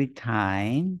exactly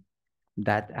time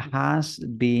that has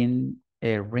been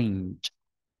arranged.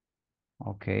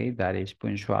 Okay, that is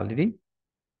punctuality.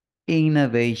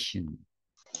 Innovation.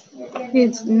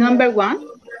 It's number 1.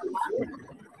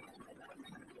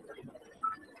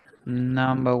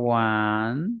 Number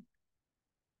 1.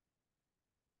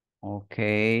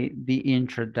 Okay, the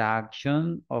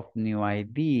introduction of new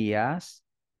ideas,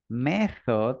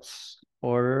 methods,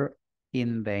 or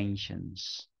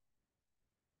inventions.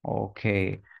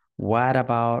 Okay, what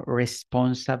about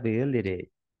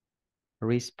responsibility?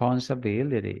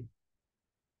 Responsibility.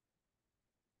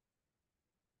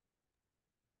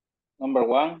 Number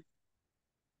 1.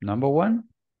 Number 1,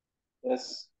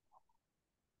 Yes.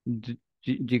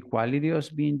 the quality of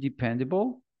being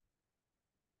dependable.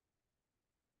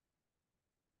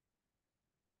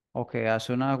 Okay, as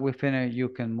soon as we finish, you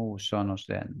can move Sonos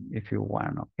then, if you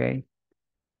want, okay?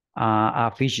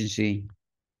 Efficiency.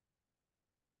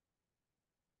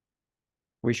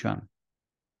 Which one?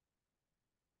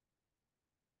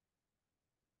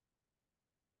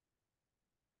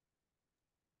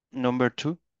 Number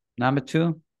 2. Number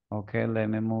 2? Okay, let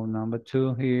me move number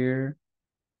 2 here.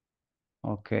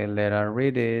 Okay, let us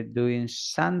read it. Doing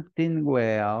something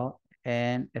well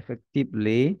and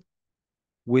effectively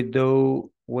without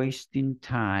wasting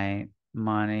time,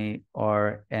 money,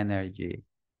 or energy.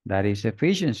 That is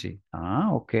efficiency.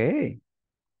 Okay.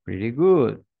 Pretty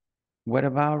good. What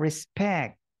about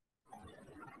respect?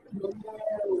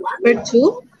 Number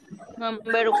 2.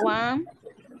 Number 1.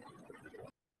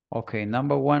 Okay,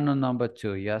 number 1 or number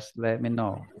 2? Just let me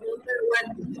know.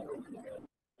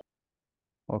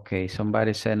 Okay,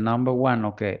 somebody said number 1.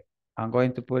 Okay, I'm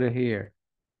going to put it here.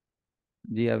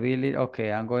 The ability,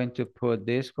 okay, I'm going to put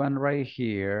this one right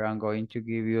here. I'm going to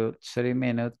give you 30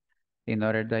 minutes in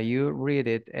order that you read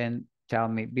it and tell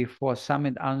me before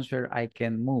submit answer, I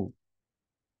can move.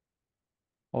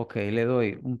 Ok, le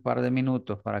doy un par de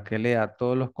minutos para que lea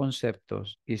todos los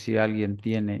conceptos y si alguien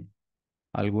tiene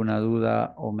alguna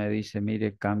duda o me dice,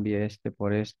 mire, cambie este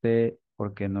por este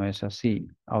porque no es así.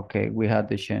 Ok, we had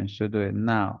the chance to do it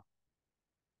now.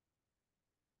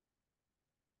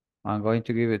 I'm going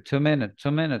to give it 2 minutes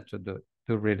to do it,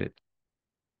 to read it.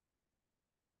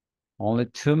 Only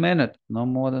 2 minutes, no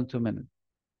more than 2 minutes.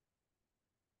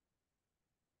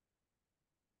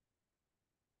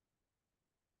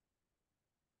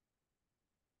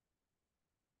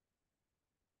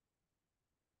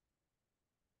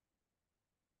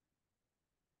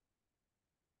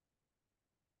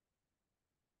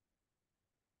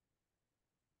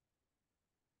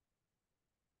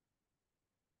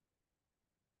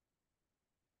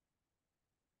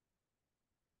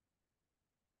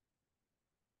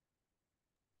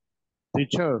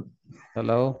 Teacher,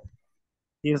 Hello?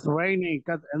 it's raining.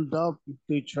 Cut and up,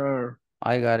 teacher.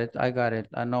 I got it.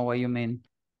 I know what you mean.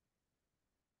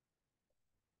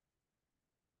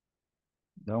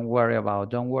 Don't worry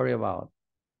about.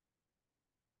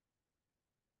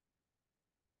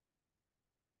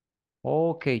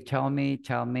 Okay, tell me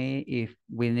if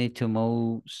we need to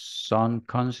move some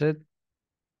concept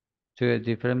to a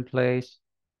different place.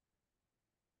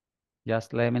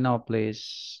 Just let me know,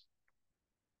 please.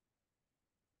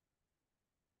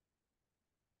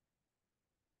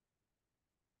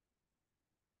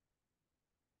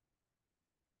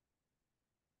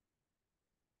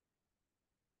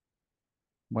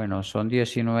 Bueno, son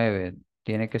 19.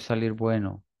 Tiene que salir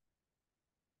bueno.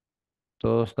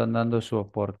 Todos están dando su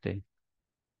aporte.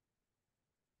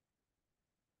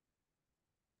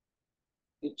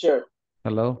 Teacher,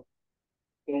 Hello?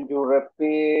 can you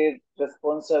repeat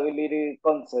responsibility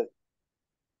concept?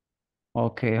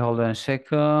 Okay, hold on a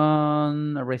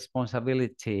second.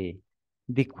 Responsibility.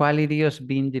 The quality of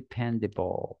being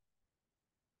dependable.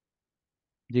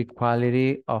 The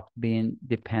quality of being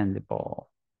dependable.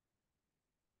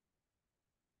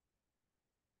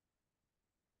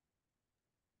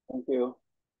 Thank you.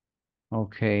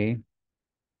 Okay.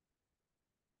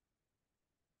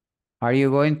 Are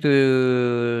you going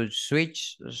to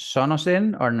switch sonos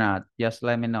in or not? Just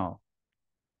let me know.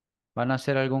 ¿Van a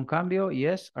hacer algún cambio?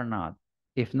 Yes or not?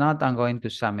 If not, I'm going to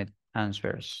submit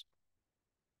answers.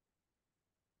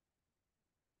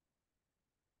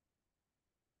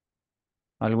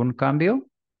 ¿Algún cambio?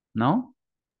 No?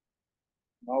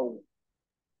 No.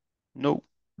 No.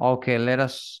 Okay, let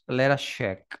us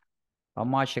check.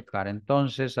 Vamos a checar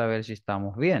entonces a ver si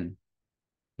estamos bien.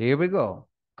 Here we go.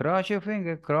 Cross your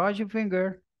finger, cross your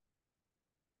finger.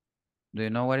 Do you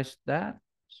know what is that?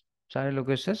 ¿Sabe lo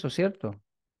que es eso, cierto?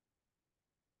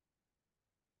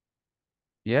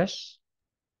 Yes?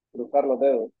 Cruzar los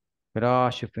dedos.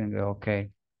 Cross your finger,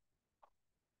 okay.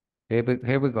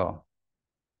 Here we go.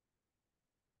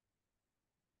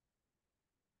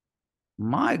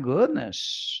 My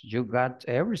goodness, you got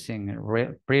everything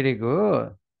pretty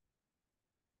good.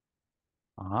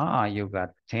 Ah, you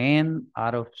got 10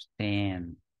 out of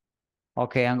 10.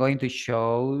 Okay, I'm going to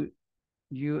show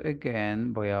you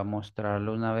again. Voy a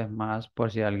mostrarlo una vez más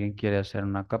por si alguien quiere hacer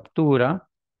una captura.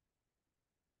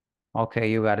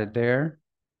 Okay, you got it there.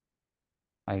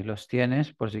 Ahí los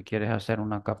tienes por si quieres hacer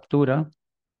una captura.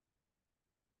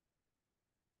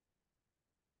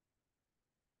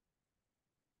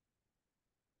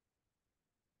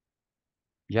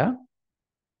 ¿Ya?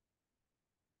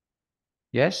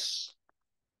 Yes?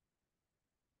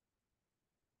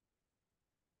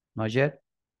 Not yet?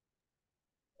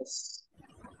 Yes.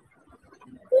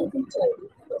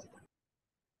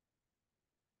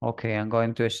 Okay, I'm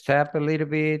going to step a little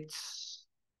bit.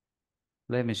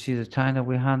 Let me see the time that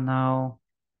we have now.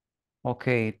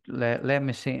 Okay, let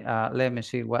me see. Let me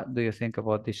see. What do you think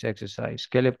about this exercise?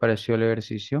 ¿Qué le pareció el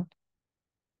ejercicio?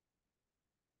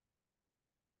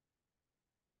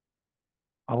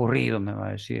 Aburrido, me va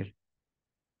a decir.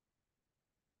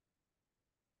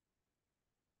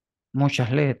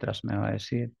 Muchas letras, me va a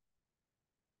decir.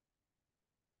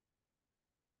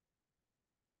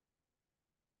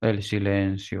 El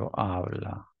silencio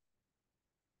habla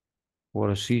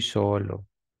por sí solo.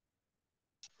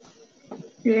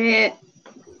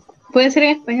 ¿Puede ser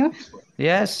en español?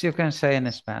 Yes, you can say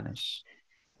in Spanish.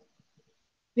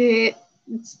 Sí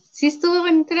estuvo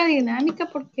bonita la dinámica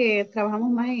porque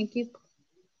trabajamos más en equipo.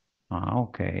 Ah,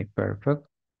 ok, perfect.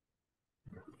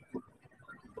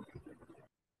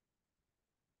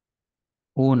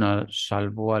 Una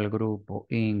salvó al grupo,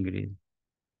 Ingrid,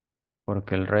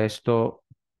 porque el resto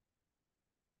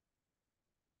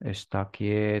está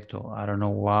quieto. I don't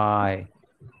know why.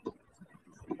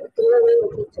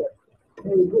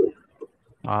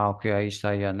 Ah, ok, ahí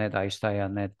está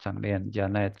Janet también,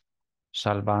 Janet.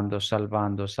 Salvando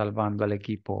al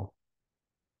equipo.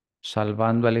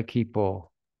 Salvando al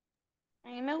equipo. A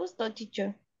mí me gustó,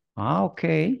 teacher. Ah, ok.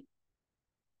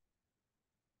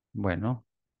 Bueno,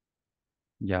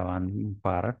 ya van un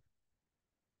par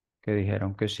que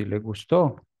dijeron que sí les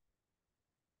gustó.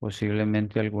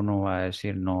 Posiblemente alguno va a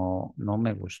decir no, no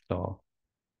me gustó.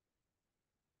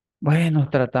 Bueno,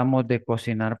 tratamos de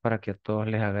cocinar para que a todos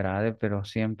les agrade, pero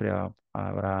siempre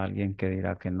habrá alguien que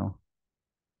dirá que no,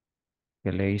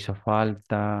 que le hizo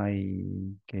falta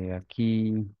y que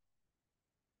aquí.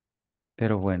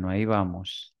 Pero bueno, ahí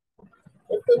vamos.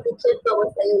 Este teacher, como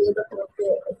está lloviendo, creo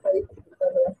que está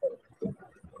dificultando hacer.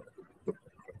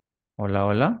 Hola,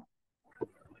 hola.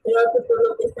 Creo que por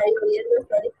lo que está lloviendo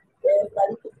está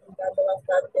dificultando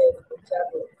bastante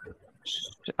escucharlo.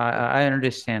 I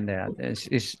understand that.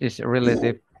 It's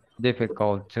really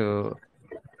difficult to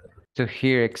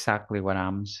hear exactly what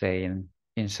I'm saying.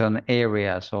 In some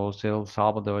areas, also El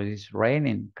Salvador is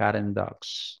raining cat and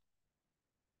dogs.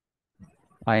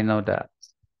 I know that.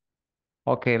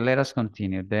 Okay, let us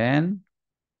continue then.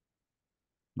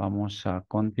 Vamos a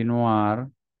continuar.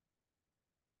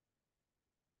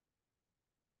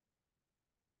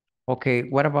 Okay,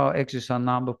 what about exercise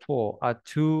number 4? Add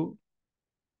 2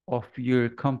 of your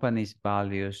company's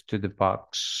values to the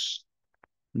box.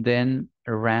 Then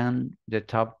rank the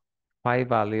top 5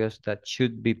 values that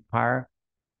should be part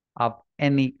of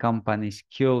any company's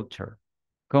culture.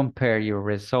 Compare your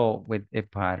result with a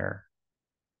pattern.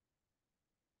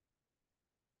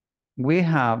 We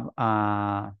have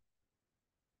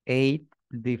 8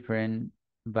 different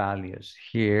values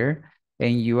here,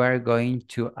 and you are going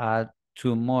to add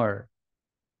 2 more.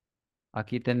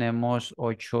 Aquí tenemos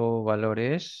 8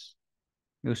 valores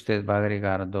y usted va a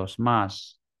agregar 2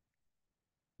 más.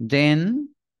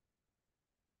 Then,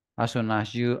 as soon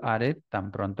as you add it,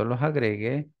 tan pronto los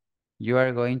agregue, you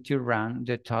are going to rank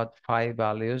the top 5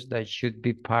 values that should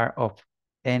be part of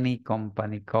any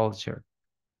company culture.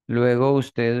 Luego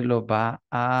usted lo va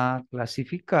a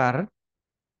clasificar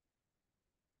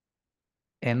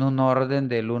en un orden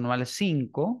del 1 al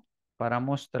 5 para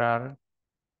mostrar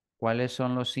cuáles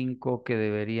son los 5 que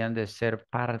deberían de ser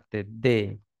parte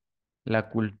de la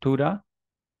cultura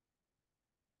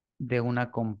de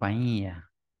una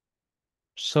compañía.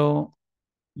 So,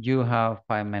 you have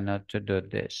 5 minutes to do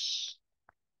this.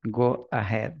 Go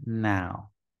ahead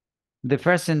now. The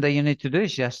first thing that you need to do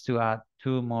is just to add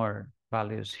 2 more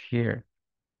values here.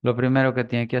 Lo primero que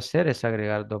tiene que hacer es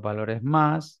agregar 2 valores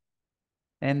más.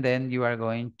 And then you are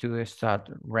going to start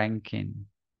ranking.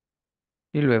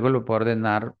 Y luego lo puedo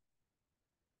ordenar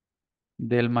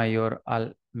del mayor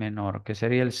al menor, que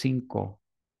sería el 5.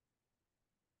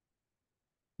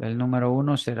 El número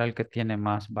 1 será el que tiene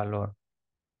más valor.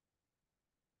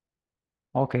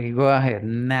 Okay, go ahead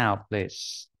now,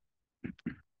 please.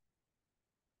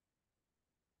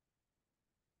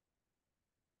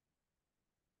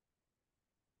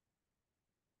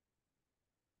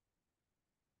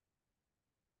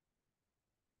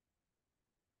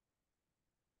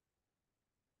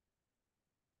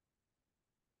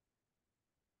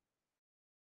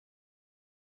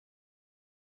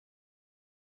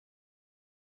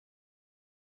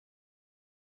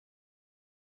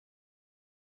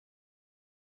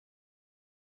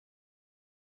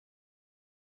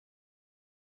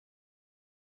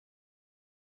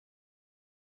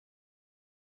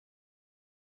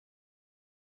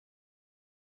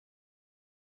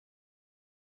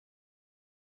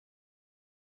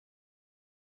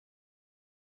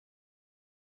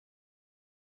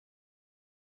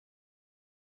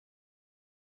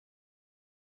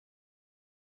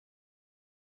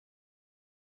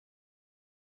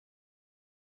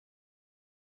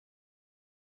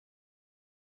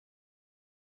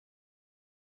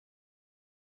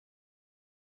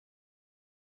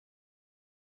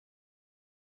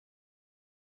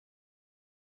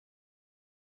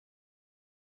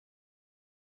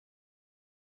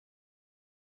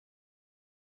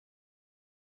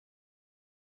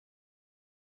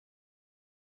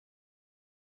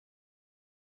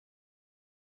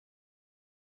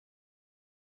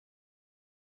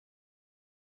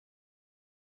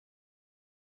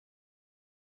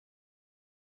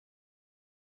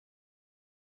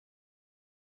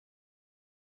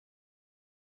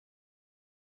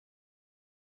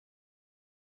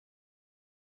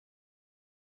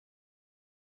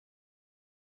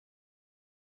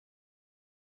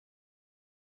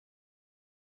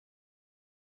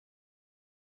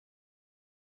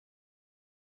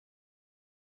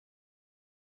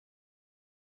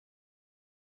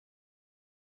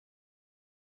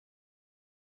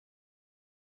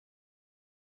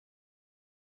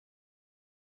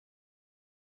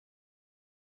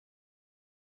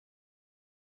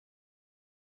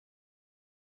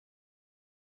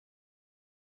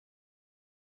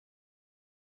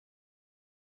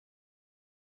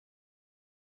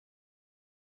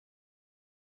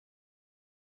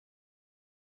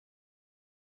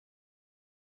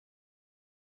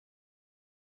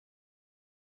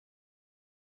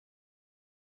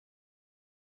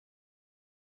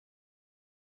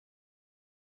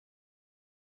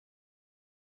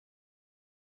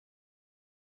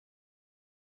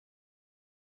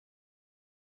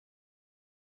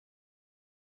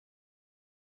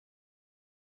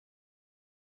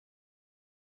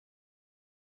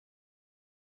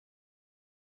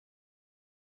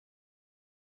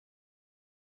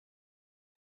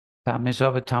 Time is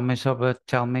over, time is over.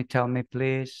 Tell me,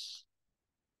 please.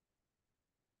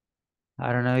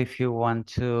 I don't know if you want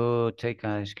to take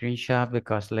a screenshot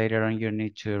because later on you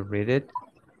need to read it.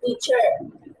 Teacher,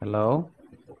 Hello?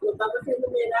 nos vamos a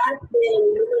enumerar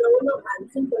del número 1 al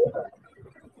 5.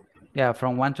 Yeah,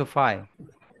 from 1 to 5.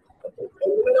 El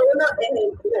número 1 es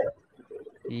el primero.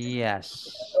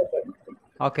 Yes.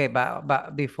 Okay,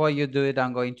 but before you do it,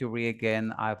 I'm going to read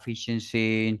again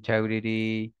efficiency,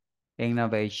 integrity,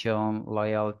 innovation,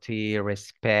 loyalty,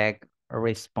 respect,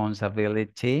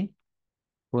 responsibility,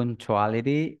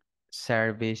 punctuality,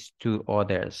 service to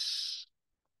others.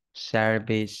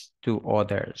 Service to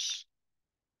others.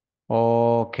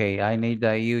 Okay, I need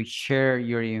that you share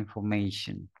your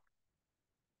information.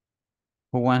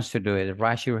 Who wants to do it?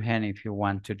 Raise your hand if you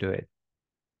want to do it.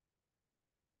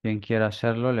 Quien quiera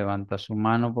hacerlo, levanta su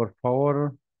mano, por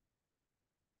favor.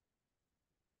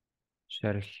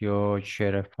 Sergio,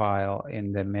 share a file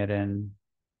in the meeting.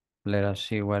 Let us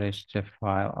see what is the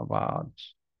file about.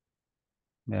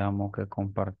 Veamos que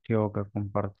compartió,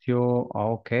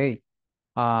 Okay.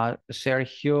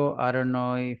 Sergio, I don't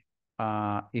know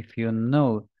if you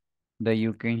know that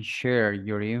you can share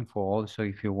your info also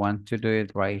if you want to do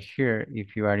it right here.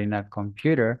 If you are in a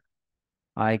computer,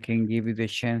 I can give you the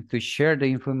chance to share the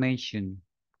information.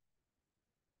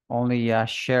 only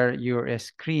share your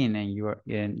screen and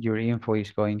your info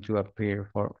is going to appear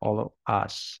for all of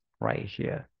us right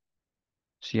here.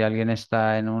 Si alguien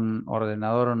está en un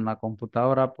ordenador o en una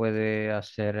computadora, puede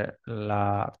hacer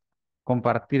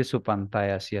compartir su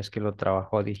pantalla si es que lo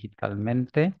trabajó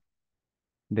digitalmente.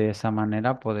 De esa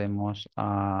manera podemos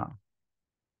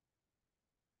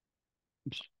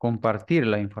compartir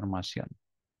la información.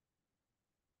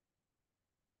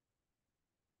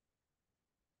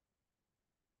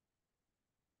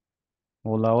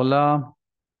 Hola, hola.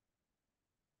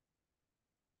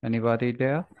 Anybody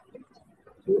there?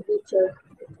 Teacher.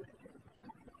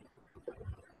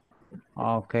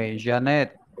 Okay,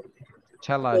 Janet.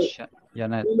 Tell us,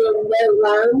 Janet. Number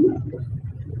one,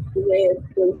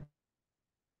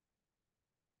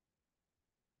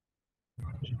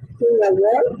 single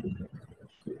word.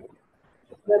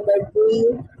 Number three,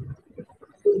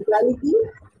 equality.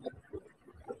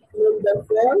 Number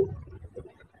four,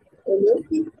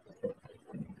 honesty.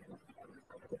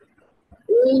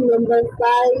 And number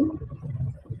five,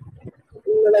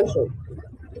 innovation.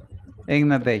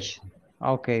 Innovation.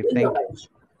 Okay, thank you.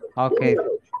 Okay,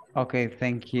 okay,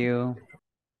 thank you.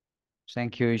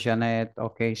 Thank you, Janet.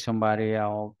 Okay, somebody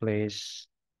else, please.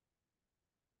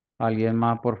 ¿Alguien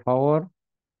más, por favor?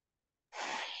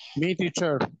 Me,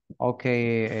 teacher.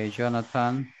 Okay,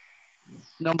 Jonathan.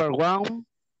 Number one,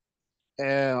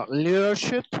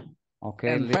 leadership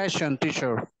Okay. and passion,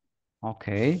 teacher.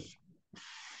 Okay.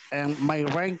 And my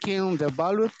ranking, the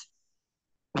value,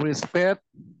 respect,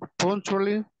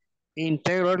 punctually,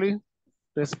 integrity,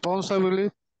 responsibly,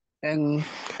 and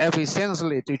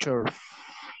efficiently, teacher.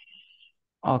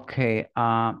 Okay,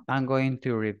 I'm going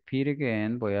to repeat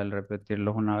again. Voy a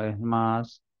repetirlos una vez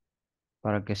más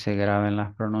para que se graben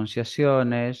las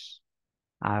pronunciaciones.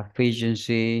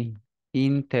 Efficiency,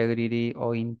 integrity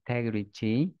or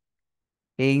integrity,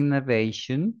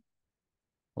 innovation,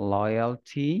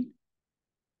 loyalty,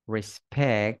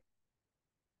 respect,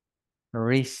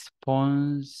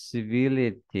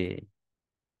 responsibility,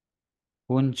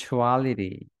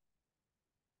 punctuality,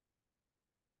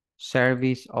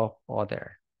 service of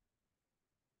other.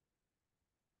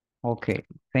 Okay,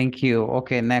 thank you.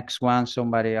 Okay, next one,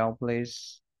 somebody else,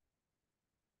 please.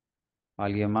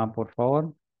 ¿Alguien más, por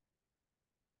favor?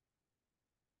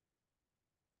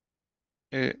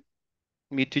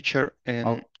 Me, teacher,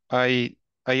 and I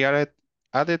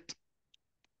added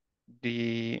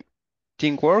the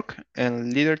teamwork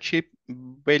and leadership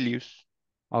values.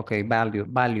 Okay, values.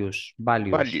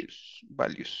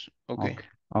 Values. Okay.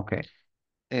 Okay.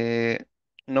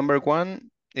 Number one,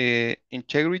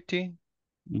 integrity.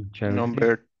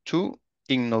 Number two,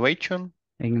 innovation.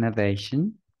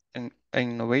 Innovation.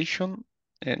 Innovation.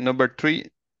 Number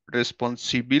three,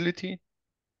 responsibility.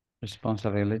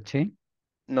 Responsibility.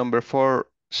 Number four,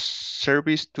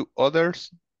 service to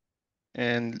others.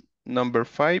 And number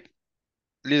five,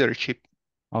 leadership.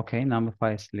 Okay, number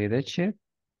five is leadership.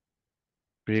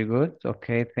 Pretty good.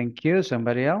 Okay, thank you.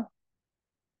 Somebody else?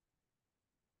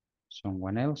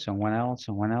 Someone else,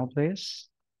 please.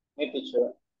 Me,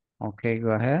 teacher. Okay, go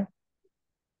ahead.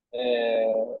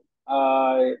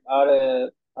 I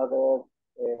added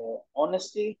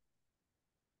honesty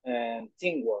and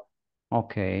teamwork.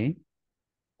 Okay.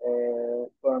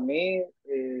 For me,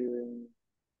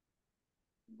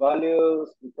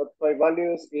 values, the top five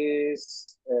values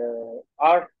is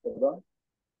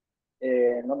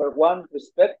number one,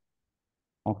 respect.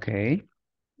 Okay.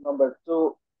 Number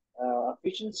two,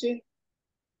 efficiency.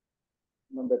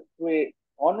 Number three,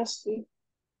 honesty.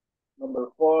 Number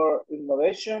four,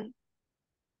 innovation.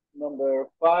 Number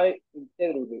five,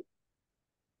 integrity.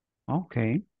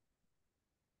 Okay.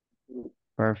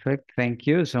 Perfect. Thank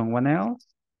you. Someone else?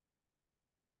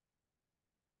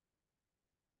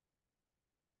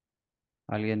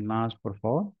 ¿Alguien más, por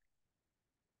favor?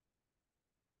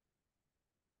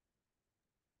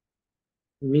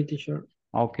 Me, teacher.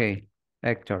 Okay,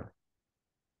 Hector.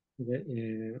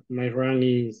 Okay, my rank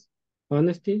is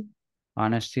honesty.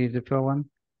 Honesty is the first one.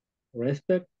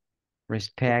 Respect.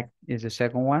 Respect is the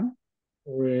second one.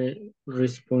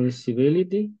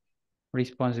 Responsibility.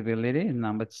 Responsibility is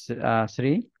number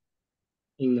three.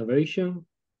 Innovation.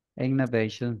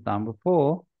 Innovation number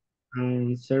four.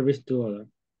 And service to others.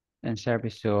 And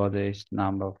service to others is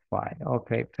number five.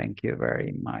 Okay, thank you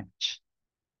very much.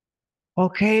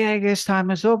 Okay, I guess time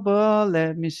is over.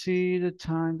 Let me see the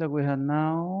time that we have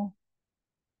now.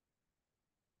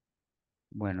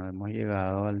 Bueno, hemos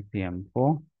llegado al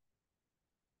tiempo.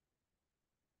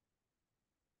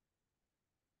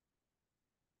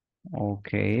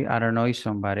 Okay, I don't know if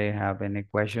somebody have any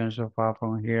questions so far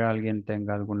from here. ¿Alguien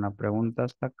tenga alguna pregunta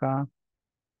hasta acá?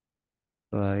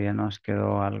 Todavía nos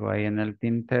quedó algo ahí en el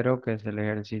tintero, que es el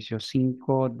ejercicio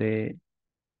 5 de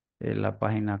la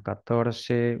página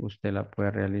 14. Usted la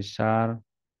puede realizar.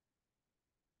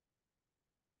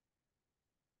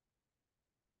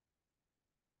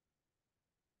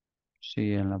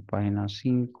 Sí, en la página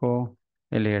 5.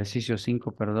 El ejercicio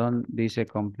 5, perdón, dice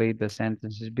complete the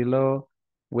sentences below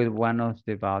with one of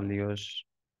the values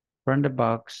from the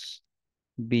box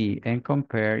B and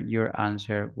compare your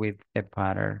answer with a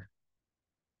pattern.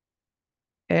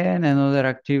 And another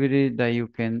activity that you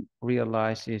can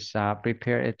realize is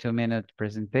prepare a 2-minute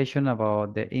presentation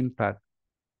about the impact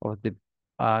of the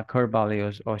core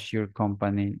values of your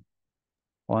company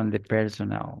on the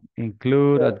personnel.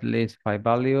 Include at least 5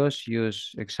 values.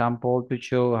 Use example to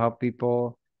show how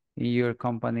people in your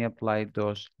company apply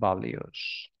those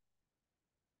values.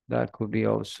 That could be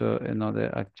also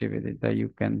another activity that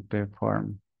you can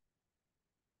perform.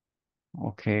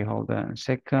 Okay, hold on a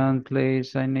second,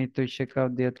 please. I need to check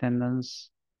out the attendance.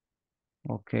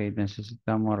 Ok,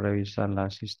 necesitamos revisar la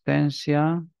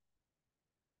asistencia.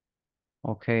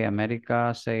 Ok,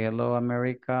 América, say hello,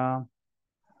 América.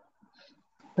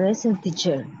 Present,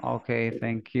 teacher. Ok,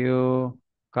 thank you.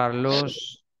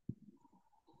 Carlos.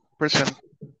 Present.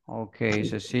 Ok,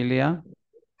 Cecilia.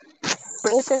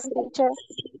 Present, teacher.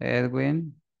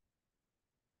 Edwin.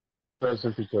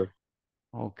 Present, teacher.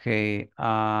 Ok,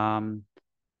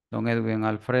 don Edwin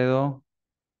Alfredo.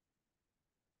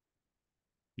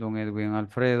 Don Edwin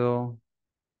Alfredo.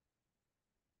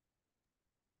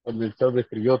 El director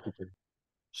escribió, teacher.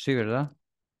 Sí, ¿verdad?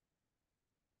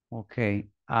 Ok,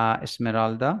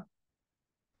 Esmeralda.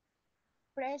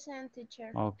 Present,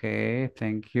 teacher. Ok,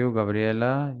 thank you.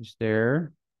 Gabriela is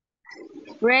there.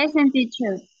 Present,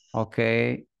 teacher. Ok,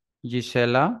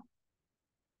 Gisela.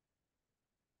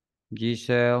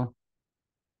 Giselle.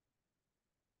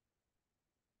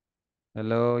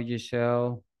 Hello,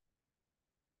 Giselle.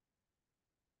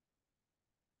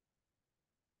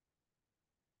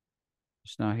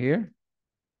 It's not here.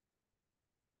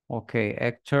 Okay,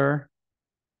 Hector.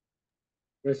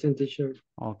 Present, teacher.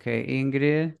 Okay,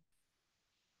 Ingrid.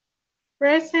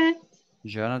 Present.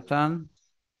 Jonathan.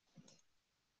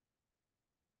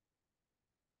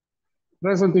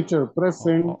 Present, teacher.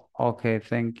 Present. Okay,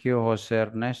 thank you, Jose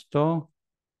Ernesto.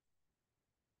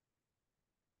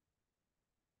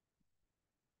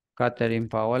 Catherine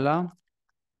Paola.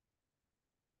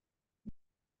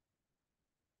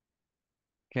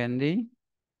 Candy.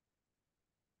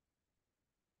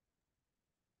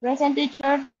 Present,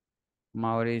 teacher.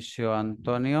 Mauricio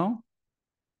Antonio.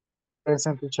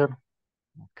 Present, teacher.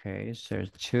 Okay,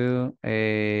 search two.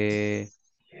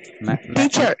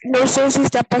 Teacher, no sé si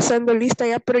está pasando lista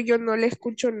ya, pero yo no le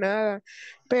escucho nada.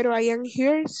 Pero I am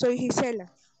here, soy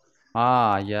Gisela.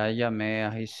 Ya llamé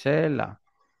a Gisela.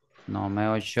 No me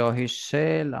oyó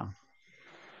Gisela.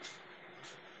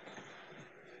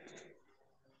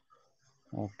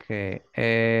 Okay,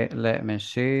 let me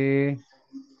see.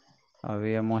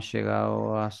 Habíamos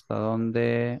llegado hasta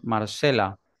donde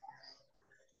Marcela.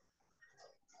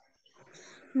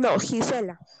 No,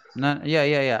 Gisela. No,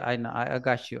 yeah, I know, I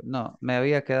got you. No, me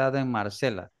había quedado en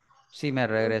Marcela. Sí,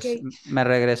 Okay. me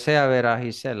regresé a ver a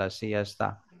Gisela, sí, ya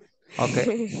está.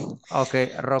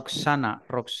 Okay, Roxana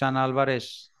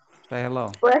Álvarez, say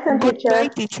hello. Present, Good teacher.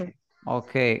 night, teacher.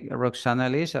 Okay, Roxana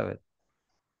Elizabeth.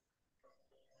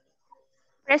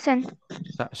 Present.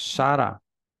 Sara.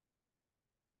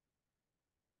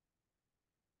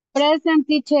 Present,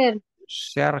 teacher.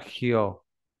 Sergio.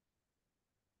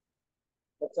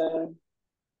 Present.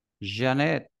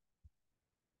 Janet.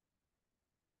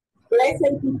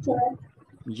 Present, teacher.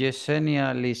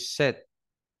 Yesenia Lisette.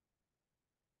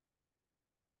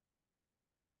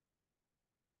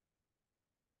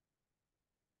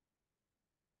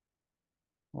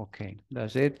 Okay,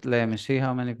 that's it. Let me see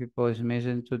how many people is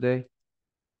missing today.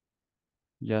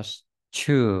 Just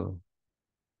 2.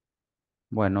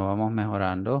 Bueno, vamos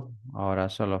mejorando. Ahora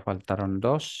solo faltaron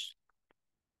 2.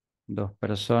 2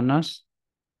 personas.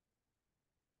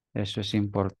 Eso es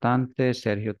importante.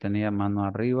 Sergio tenía mano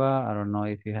arriba. I don't know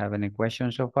if you have any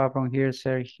questions so far from here,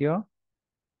 Sergio.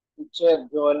 Teacher,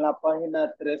 yo en la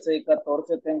página 13 y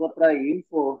 14 tengo otra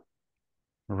info.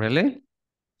 Really?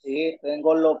 Sí,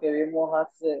 tengo lo que vimos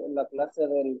hace en la clase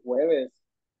del jueves.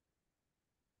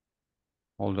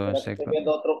 Hold on a Estoy second.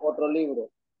 viendo otro libro.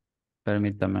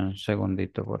 Permítame un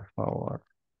segundito, por favor.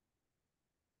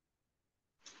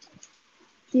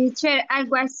 Teacher, al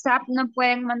WhatsApp no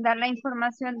pueden mandar la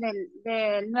información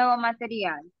del nuevo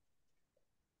material.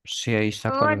 Sí, ahí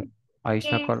está,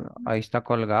 ahí está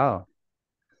colgado.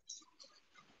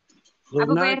 Good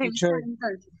Voy a night, revisar teacher.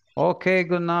 entonces. Okay,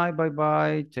 good night. Bye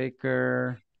bye. Take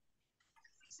care.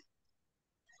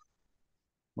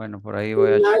 Bueno, por ahí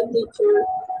voy a... Good night, teacher.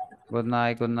 Good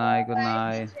night, good night, good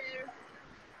night.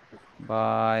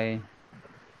 Bye.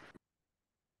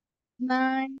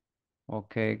 Night.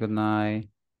 Okay, good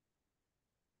night.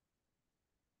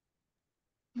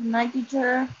 Good night,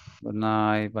 teacher. Good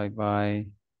night, bye-bye.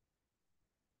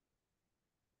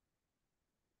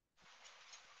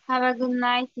 Have a good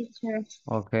night, teacher.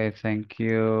 Okay, thank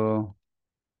you.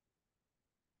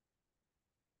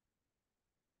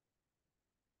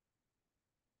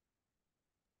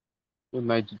 Good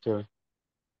night, teacher.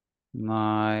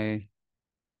 Night.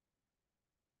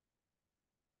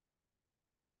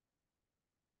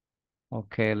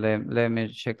 Okay, let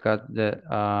me check out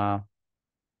the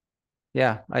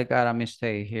yeah, I got a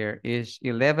mistake here. It's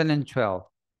 11 and 12.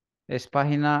 Es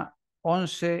página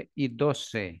 11 y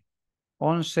 12.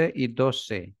 11 y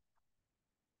 12.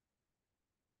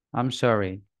 I'm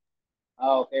sorry.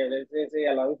 Okay, sí,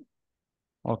 a la vez.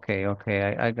 Okay,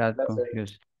 I got That's it.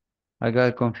 confused. I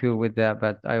got confused with that,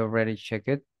 but I already checked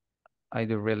it. I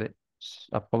do really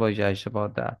apologize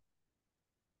about that.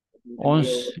 11,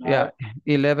 yeah,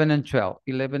 11 and 12.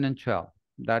 11 and 12.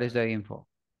 That is the info.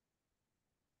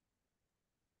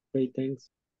 Okay,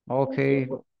 thanks. Okay,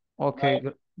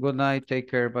 good night. Take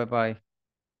care. Bye-bye.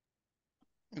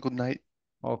 Good night.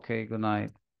 Okay, good night.